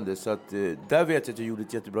inspirerande, så att där vet jag att jag gjorde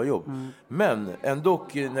ett jättebra jobb. Men ändå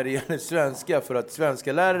när det gäller svenska, för att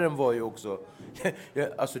svenska läraren var ju också,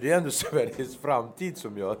 alltså det är ändå Sveriges framtid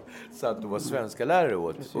som jag satt och var svenska lärare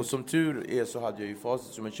åt. Precis. Och som tur är så hade jag ju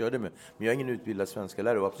facit som jag körde med. Men jag är ingen utbildad svenska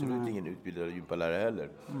lärare och absolut ingen utbildad gympalärare heller.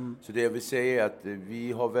 Så det jag vill säga är att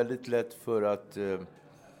vi har väldigt lätt för att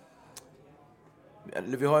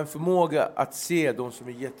vi har en förmåga att se de som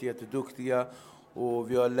är jätteduktiga,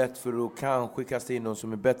 och vi har lätt för att kanske kasta in de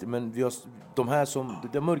som är bättre, men vi har de här som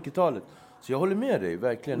det mörkertalet. Så jag håller med dig,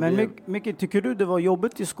 verkligen. Men Micke, tycker du det var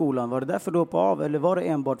jobbigt i skolan? Var det därför du hoppade av, eller var det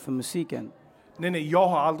enbart för musiken? Nej, jag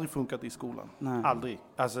har aldrig funkat i skolan. Nej. Aldrig.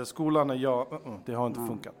 Alltså skolan det har inte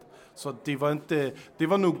funkat. Så det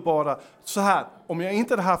var nog bara så här. Om jag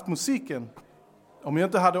inte hade haft musiken, om jag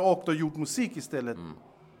inte hade åkt och gjort musik istället,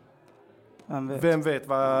 vem vet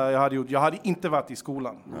vad jag hade gjort? Jag hade inte varit i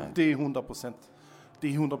skolan. Nej. Det är 100%. Det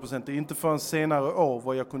är 100%. Det är inte förrän senare år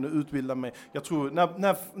vad jag kunde utbilda mig. Jag tror,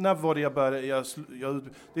 när var det jag började?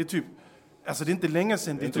 Det är typ, alltså det är inte länge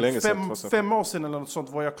sedan. Det är typ 5 år sedan eller något sånt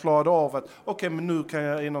var jag klarade av att men nu kan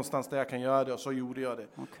jag är någonstans där jag kan göra det, och så gjorde jag det.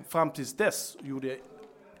 Okay. Fram tills dess gjorde jag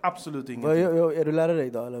absolut ingenting. Är du lärare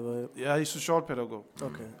idag? Eller? Jag är socialpedagog.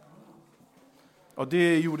 Okay. Och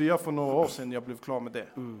det gjorde jag för några år sedan jag blev klar med det.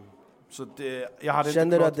 Så jag hade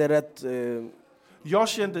kände du att det är rätt... Jag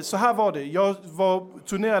kände, så här var det. Jag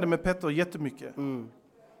turnerade med Petter jättemycket.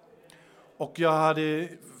 Och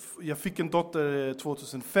jag fick en dotter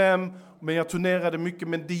 2005. Men jag turnerade mycket,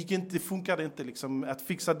 men det funkade inte liksom. Att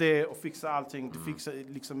fixa det och fixa allting. Fixa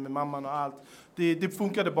liksom med mamman och allt. Det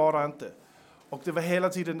funkade bara inte. Och det var hela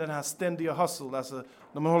tiden den här ständiga hustle. Alltså,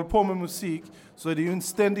 när man håller på med musik så är det ju en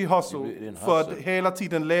ständig hustle. För att hela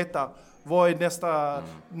tiden leta. Vad är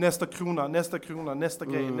nästa krona,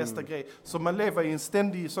 nästa grej. Så man lever i en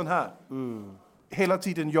ständig sån här. Hela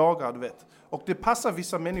tiden jagar, du vet. Och det passar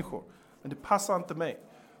vissa människor. Men det passar inte mig.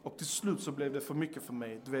 Och till slut så blev det för mycket för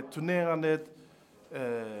mig. Du vet, turnerandet.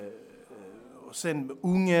 Och sen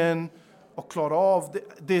ungen. Och klara av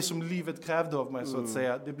det som livet krävde av mig, så att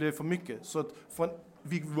säga. Det blev för mycket. Så att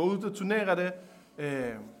vi var ute och turnerade.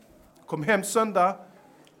 Kom hem söndag.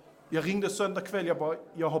 Jag ringde söndag kväll.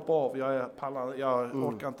 Jag hoppar av. Jag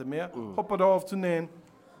orkar inte mer. Hoppade av turnén.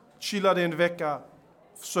 Chillade en vecka.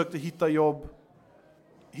 Försökte hitta jobb.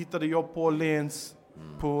 Hittade jobb på Åhléns.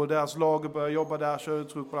 På deras lager, började jobba där, körde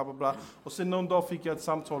truck, bla bla bla. Och sen någon dag fick jag ett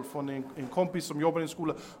samtal från en kompis som jobbar i en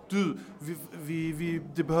skola. Du,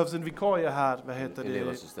 det behövs en vikarie här, vad heter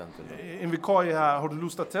det? En vikarie här, har du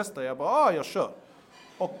lust att testa? Jag bara, jag kör.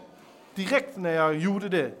 Och direkt när jag gjorde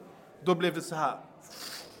det, då blev det så här.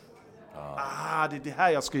 Det är det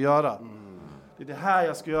här jag ska göra. Det är det här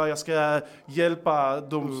jag ska göra. Jag ska hjälpa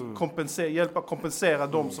dem, kompensera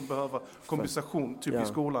dem som behöver kompensation typ i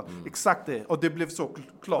skolan. Exakt det. Och det blev så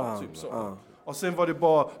klart typ så. Och sen var det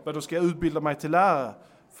bara, då ska jag utbilda mig till lärare.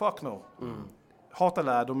 Fuck no. Hatar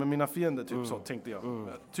lärare, de är mina fiender typ så, tänkte jag.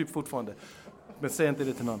 Typ fortfarande. Men säg inte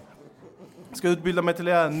det till någon. Ska jag utbilda mig till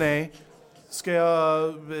lärare? Nej. Ska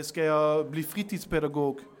jag bli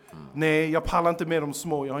fritidspedagog? Nej, jag pallar inte med de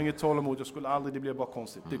små. Jag har inget tålamod. Jag skulle aldrig, det blir bara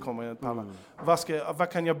konstigt. Det kommer jag inte palla.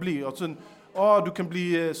 Vad kan jag bli? Och sen, du kan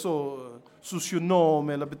bli socionom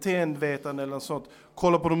eller beteendevetande eller något sånt.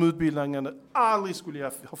 Kolla på de utbildningarna. Aldrig skulle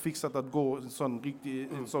jag ha fixat att gå en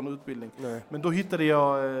sån utbildning. Nej. Men då hittade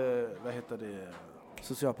jag,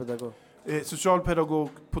 socialpedagog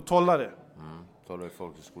på Tollare. Tollare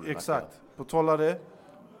folkhögskola. Exakt, på Tollare.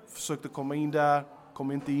 Försökte komma in där.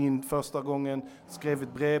 Kom inte in första gången, skrev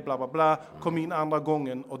ett brev, bla bla bla. Kom in andra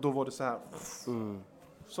gången och då var det så här.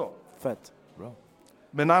 Så. Fett. Bra.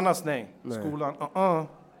 Men annars nej. Skolan,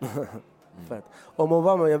 Fett. Om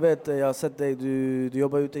Obama, jag har sett dig, du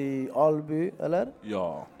jobbar ute i Alby, eller?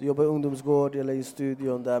 Ja. Du jobbar i ungdomsgård eller i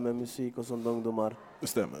studion där med musik och sånt, ungdomar. Det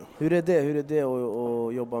stämmer. Hur är det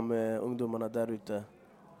att jobba med ungdomarna där ute?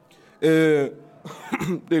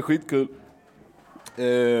 Det är skitkul.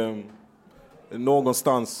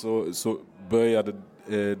 Någonstans så började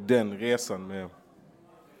den resan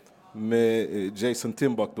med Jason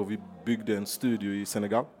Timbuk då vi byggde en studio i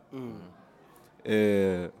Senegal.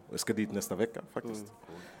 Jag ska dit nästa vecka faktiskt.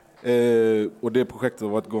 Och det projektet har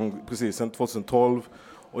varit igång precis sedan 2012.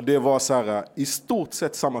 Och det var så här, i stort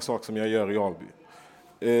sett samma sak som jag gör i Alby.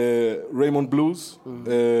 Raymond Blues.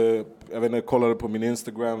 Jag vet inte, kollade på min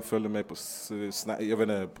Instagram, följde mig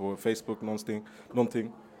på Facebook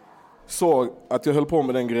någonting. Så att jag höll på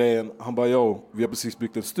med den grejen. Han bara, vi har precis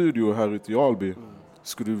byggt en studio här ute i Alby.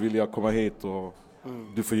 Skulle du vilja komma hit och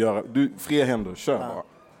du får göra, fria händer, kör bara.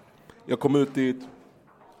 Jag kom ut dit.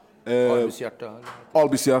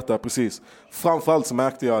 Albys hjärta, precis. Framförallt så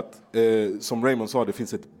märkte jag att, som Raymond sa, det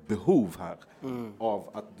finns ett behov här av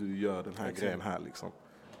att du gör den här grejen här liksom.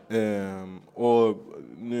 Och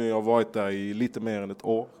nu har jag varit där i lite mer än ett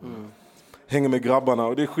år. Hänger med grabbarna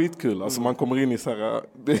och det är skitkul. Alltså man kommer in i så här,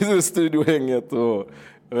 det är studiohänget och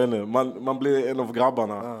jag vet inte, man blir en av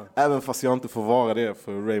grabbarna. Även fast jag inte får vara det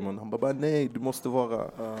för Raymond. Han bara nej, du måste vara.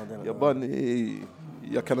 Jag bara nej,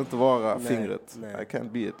 jag kan inte vara fingret. I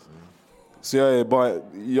can't be it. Så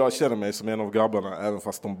jag känner mig som en av grabbarna, även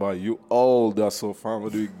fast de bara, you old, alltså, fan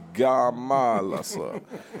vad du är gammal, alltså.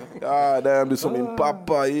 Ja, det är du som min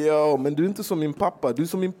pappa, men du är inte som min pappa. Du är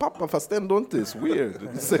som min pappa, fast ändå inte, it's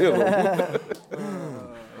weird, säger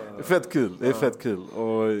de. Fett kul. Det är fett kul.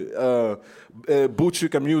 Och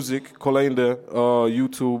Botkyrka Music, kolla in det.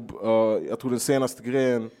 YouTube. Jag tror den senaste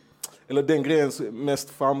grejen, eller den grejens mest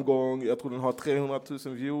framgång, jag tror den har 300 000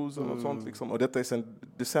 views och något sånt liksom. Och detta är sedan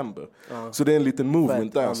december. Så det är en liten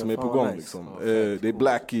movement där som är på gång liksom. Det är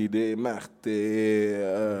Blackie, det är Mert, det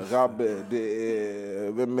är Rabbe, det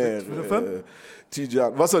är vem mer?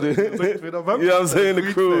 Tijan, vad sa du? Jag säger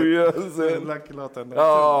the crew. Blackie-låten.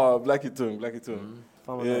 Blackie tung.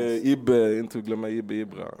 Ibbe, inte glömma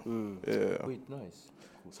Ibra. Skitnice.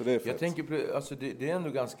 Så det är fett. Jag tänker på, alltså det är ändå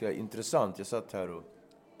ganska intressant. Jag satt här och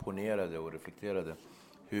ponerade och reflekterade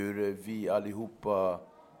hur vi allihopa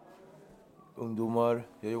ungdomar,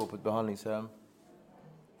 jag jobbar på ett behandlingshem,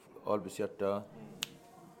 Albers hjärta,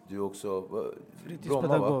 du också,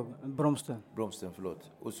 fritidspedagog, Bromsten, förlåt.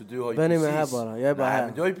 Och så du har ju Benny precis, med här bara, jag är bara här.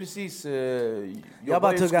 Men du har ju precis jag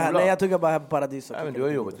bara tuggar här, nej jag tuggar bara här på Paradiso. Nej men du har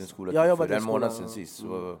jobbat i en skola för en månad sedan sist.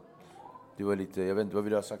 Så det var lite, jag vet inte vad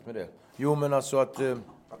vi har sagt med det. Jo men alltså att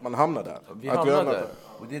man hamnar där. Vi hamnar där.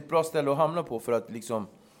 Och det är ett bra ställe att hamna på för att liksom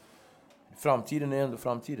framtiden är ändå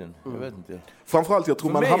framtiden. Jag vet inte. Framförallt jag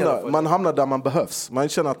tror man hamnar där man behövs. Man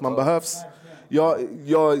känner att man behövs.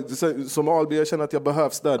 Jag som Alby, jag känner att jag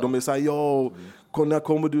behövs där. De är såhär, när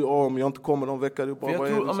kommer du om? Jag inte kommer någon vecka. Du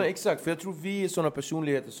bara, men exakt, för jag tror vi är sådana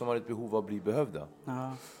personligheter som har ett behov av att bli behövda.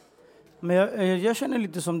 Ja. Men jag känner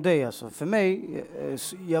lite som dig alltså. För mig,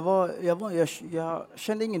 jag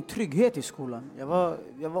kände ingen trygghet i skolan.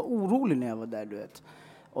 Jag var orolig när jag var där, du vet.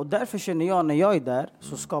 Och därför känner jag, när jag är där,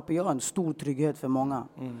 så skapar jag en stor trygghet för många.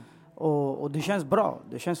 Och det känns bra.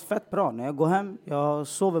 Det känns fett bra. När jag går hem, jag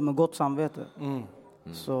sover med gott samvete.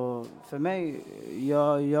 Så för mig,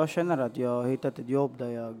 jag känner att jag har hittat ett jobb där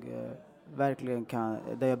jag verkligen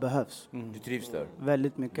där jag behövs. Du trivs där?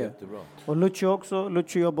 Väldigt mycket. Jättebra. Och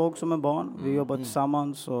Lucio jobbar också med barn. Vi jobbar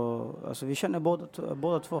tillsammans. Och, alltså, vi känner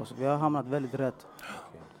båda två. Så vi har hamnat väldigt rätt.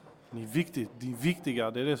 Ni är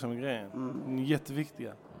viktiga, det är det som är grejen. Ni är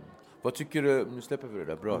jätteviktiga. Vad tycker du, nu släpper vi det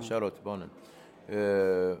där, bra, shoutout till barnen.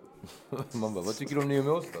 Man bara, vad tycker du om ni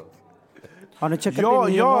med oss då? Har ni checkat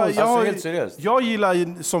in alltså helt seriöst? Jag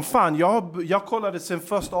gillar som fan, jag kollade sen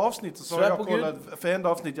första avsnittet, så jag kollade för enda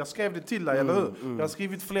avsnitt. Jag skrev det till dig, eller hur? Jag har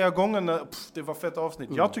skrivit flera gånger när det var fett avsnitt.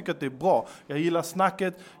 Jag tycker att det är bra. Jag gillar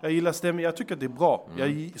snacket, jag gillar stämmen, jag tycker att det är bra.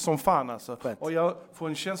 Som fan alltså. Och jag får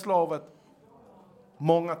en känsla av att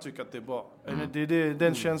många tycker att det är bra. Det är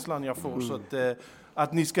den känslan jag får. Så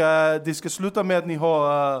att det ska sluta med att ni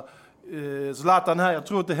har Zlatan här. Jag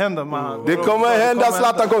tror att det händer. Det kommer hända,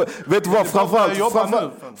 Zlatan kommer. Vet du vad,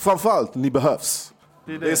 framförallt ni behövs.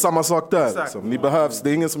 Det är samma sak där. Liksom. Ni behövs, det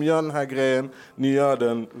är ingen som gör den här grejen. Ni gör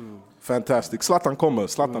den. Fantastic. Zlatan kommer.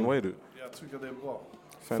 Zlatan, vad är du? Jag tycker det är bra.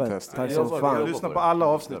 Fantastic. Jag lyssnar på alla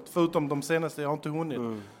avsnitt, förutom de senaste. Jag har inte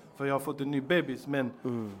hunnit. För jag har fått en ny bebis, men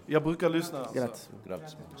jag brukar lyssna. Grattis.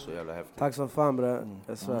 Så jävla häftigt. Tack så fan, bre.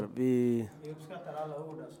 Jag svär. Vi uppskattar alla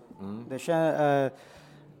ord alltså.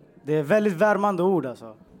 Det är väldigt värmande ord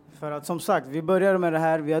alltså. För att som sagt, vi började med det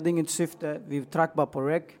här, vi hade inget syfte. Vi track bara på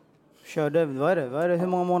rec. Körde, vad är det? Hur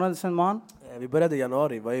många månader sedan, man? Vi började i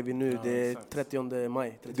januari, vad är vi nu? Det är 30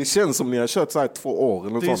 maj. Det känns som ni har kört så här 2 år.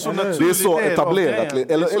 Eller det är så etablerat.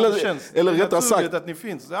 Eller rättare sagt, att ni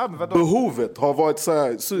finns. Behovet har varit så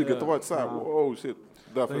här, suget har varit så här, oh shit.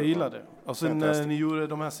 Därför. Jag gillar det. Och sen ni gjorde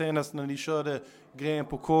de här senaste, när ni körde grejen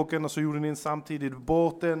på kåken, och så gjorde ni en samtidigt,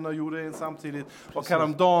 båten och gjorde en samtidigt. Och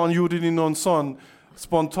häromdagen gjorde ni någon sån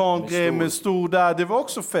spontan grej med stor där. Det var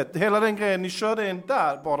också fett. Hela den grejen, ni körde en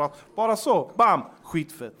där bara så. Bam!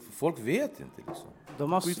 Skitfett. Folk vet inte liksom.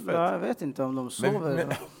 Jag vet inte om de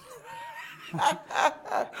sover.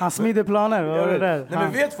 Han smider planer. Vad var det där? Nej,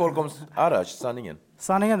 men vet folk om Arash, sanningen?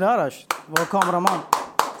 Sanningen är Arash, vår kameraman.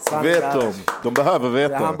 Vet de behöver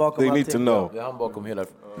veta. They need to know. Det är han bakom hela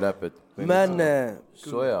läppet. Men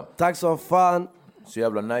så tack som fan. Så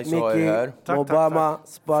jävla nice att ha er här. Tack, Obama,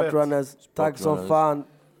 Spotrunnaz. Tack som fan.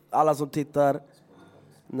 Alla som tittar.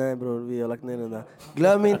 Nej bror, vi har lagt ner den där.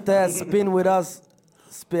 Glöm inte Spin With Us.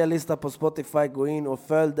 Spellista på Spotify. Gå in och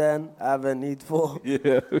följ den. Även ni två. Och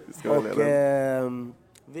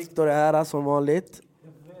Victor är här som vanligt.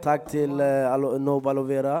 Tack till Nob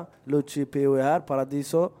Alovera. Lucci P.O. är här.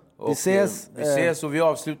 Paradiso. Vi ses. Vi ses och vi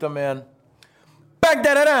avslutar med en bang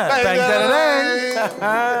da-da-da! Bang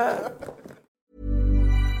da-da-da!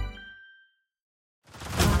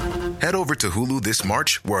 Head over to Hulu this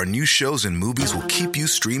March, where our new shows and movies will keep you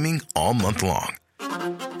streaming all month long.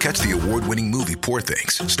 Catch the award-winning movie Poor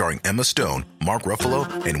Things, starring Emma Stone, Mark Ruffalo,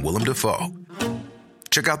 and Willem Dafoe.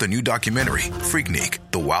 Check out the new documentary, Freaknik,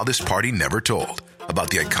 The Wildest Party Never Told, about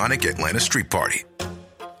the iconic Atlanta Street Party.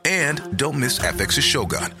 And don't miss FX's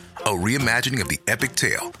Shogun, a reimagining of the epic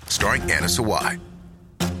tale starring Anna Sawai.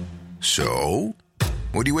 So,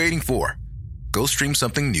 what are you waiting for? Go stream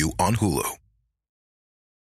something new on Hulu.